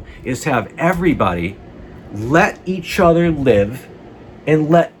do is have everybody let each other live and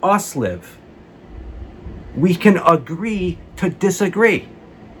let us live. We can agree to disagree.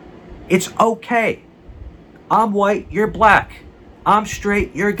 It's okay. I'm white, you're black. I'm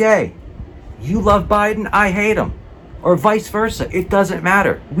straight, you're gay. You love Biden, I hate him. Or vice versa. It doesn't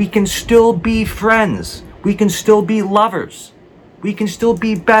matter. We can still be friends. We can still be lovers. We can still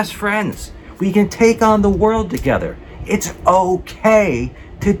be best friends. We can take on the world together. It's okay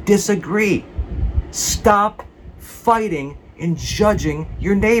to disagree. Stop fighting and judging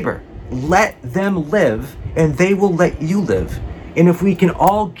your neighbor. Let them live, and they will let you live. And if we can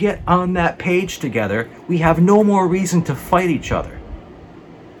all get on that page together, we have no more reason to fight each other.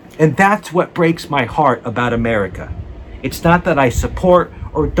 And that's what breaks my heart about America. It's not that I support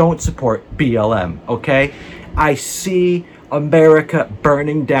or don't support BLM, okay? I see America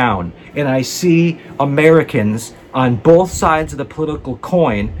burning down, and I see Americans on both sides of the political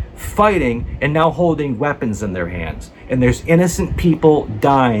coin fighting and now holding weapons in their hands. And there's innocent people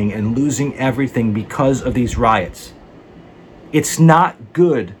dying and losing everything because of these riots. It's not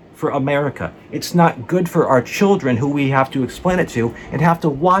good for America. It's not good for our children who we have to explain it to and have to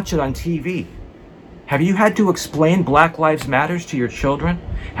watch it on TV. Have you had to explain Black Lives Matters to your children?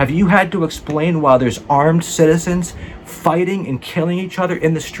 Have you had to explain while there's armed citizens fighting and killing each other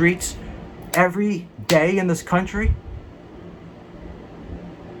in the streets every day in this country?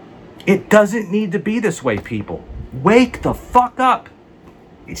 It doesn't need to be this way, people. Wake the fuck up.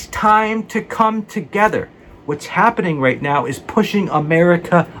 It's time to come together. What's happening right now is pushing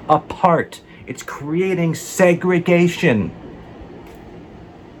America apart. It's creating segregation.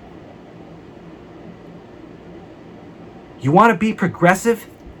 You want to be progressive?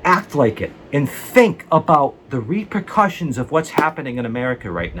 Act like it. And think about the repercussions of what's happening in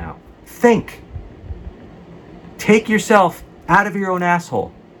America right now. Think. Take yourself out of your own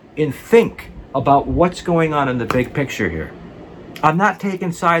asshole and think about what's going on in the big picture here. I'm not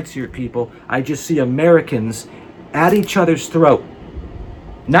taking sides here, people. I just see Americans at each other's throat.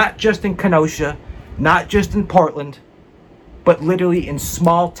 Not just in Kenosha, not just in Portland, but literally in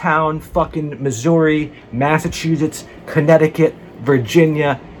small town fucking Missouri, Massachusetts, Connecticut,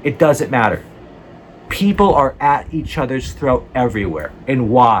 Virginia. It doesn't matter. People are at each other's throat everywhere.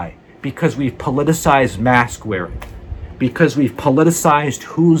 And why? Because we've politicized mask wearing. Because we've politicized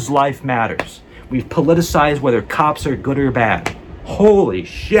whose life matters. We've politicized whether cops are good or bad. Holy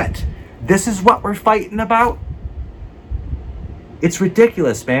shit. This is what we're fighting about? It's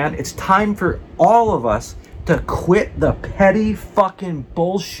ridiculous, man. It's time for all of us to quit the petty fucking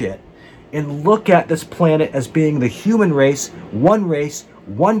bullshit and look at this planet as being the human race,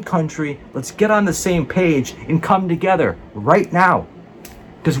 one country. Let's get on the same page and come together right now.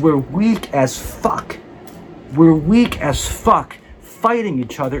 Because we're weak as fuck. We're weak as fuck fighting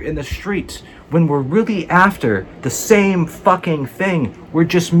each other in the streets when we're really after the same fucking thing. We're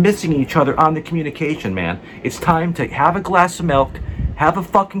just missing each other on the communication, man. It's time to have a glass of milk, have a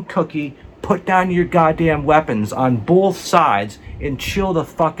fucking cookie, put down your goddamn weapons on both sides and chill the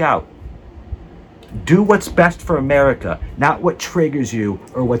fuck out. Do what's best for America, not what triggers you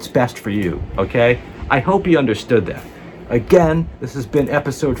or what's best for you, okay? I hope you understood that. Again, this has been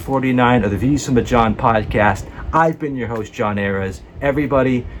episode 49 of the Views from the John podcast. I've been your host, John Ayres.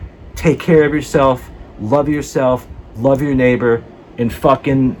 Everybody, take care of yourself, love your neighbor, and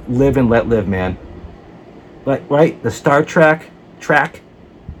fucking live and let live, man. Like, right? The Star Trek track?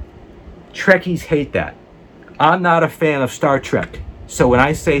 Trekkies hate that. I'm not a fan of Star Trek. So when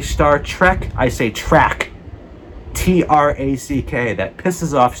I say Star Trek, I say track. T-R-A-C-K. That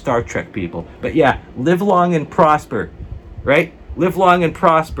pisses off Star Trek people. But yeah, live long and prosper. Right? Live long and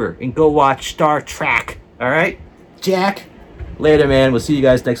prosper and go watch Star Trek. All right? Jack? Later, man. We'll see you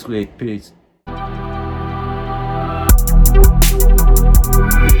guys next week. Peace.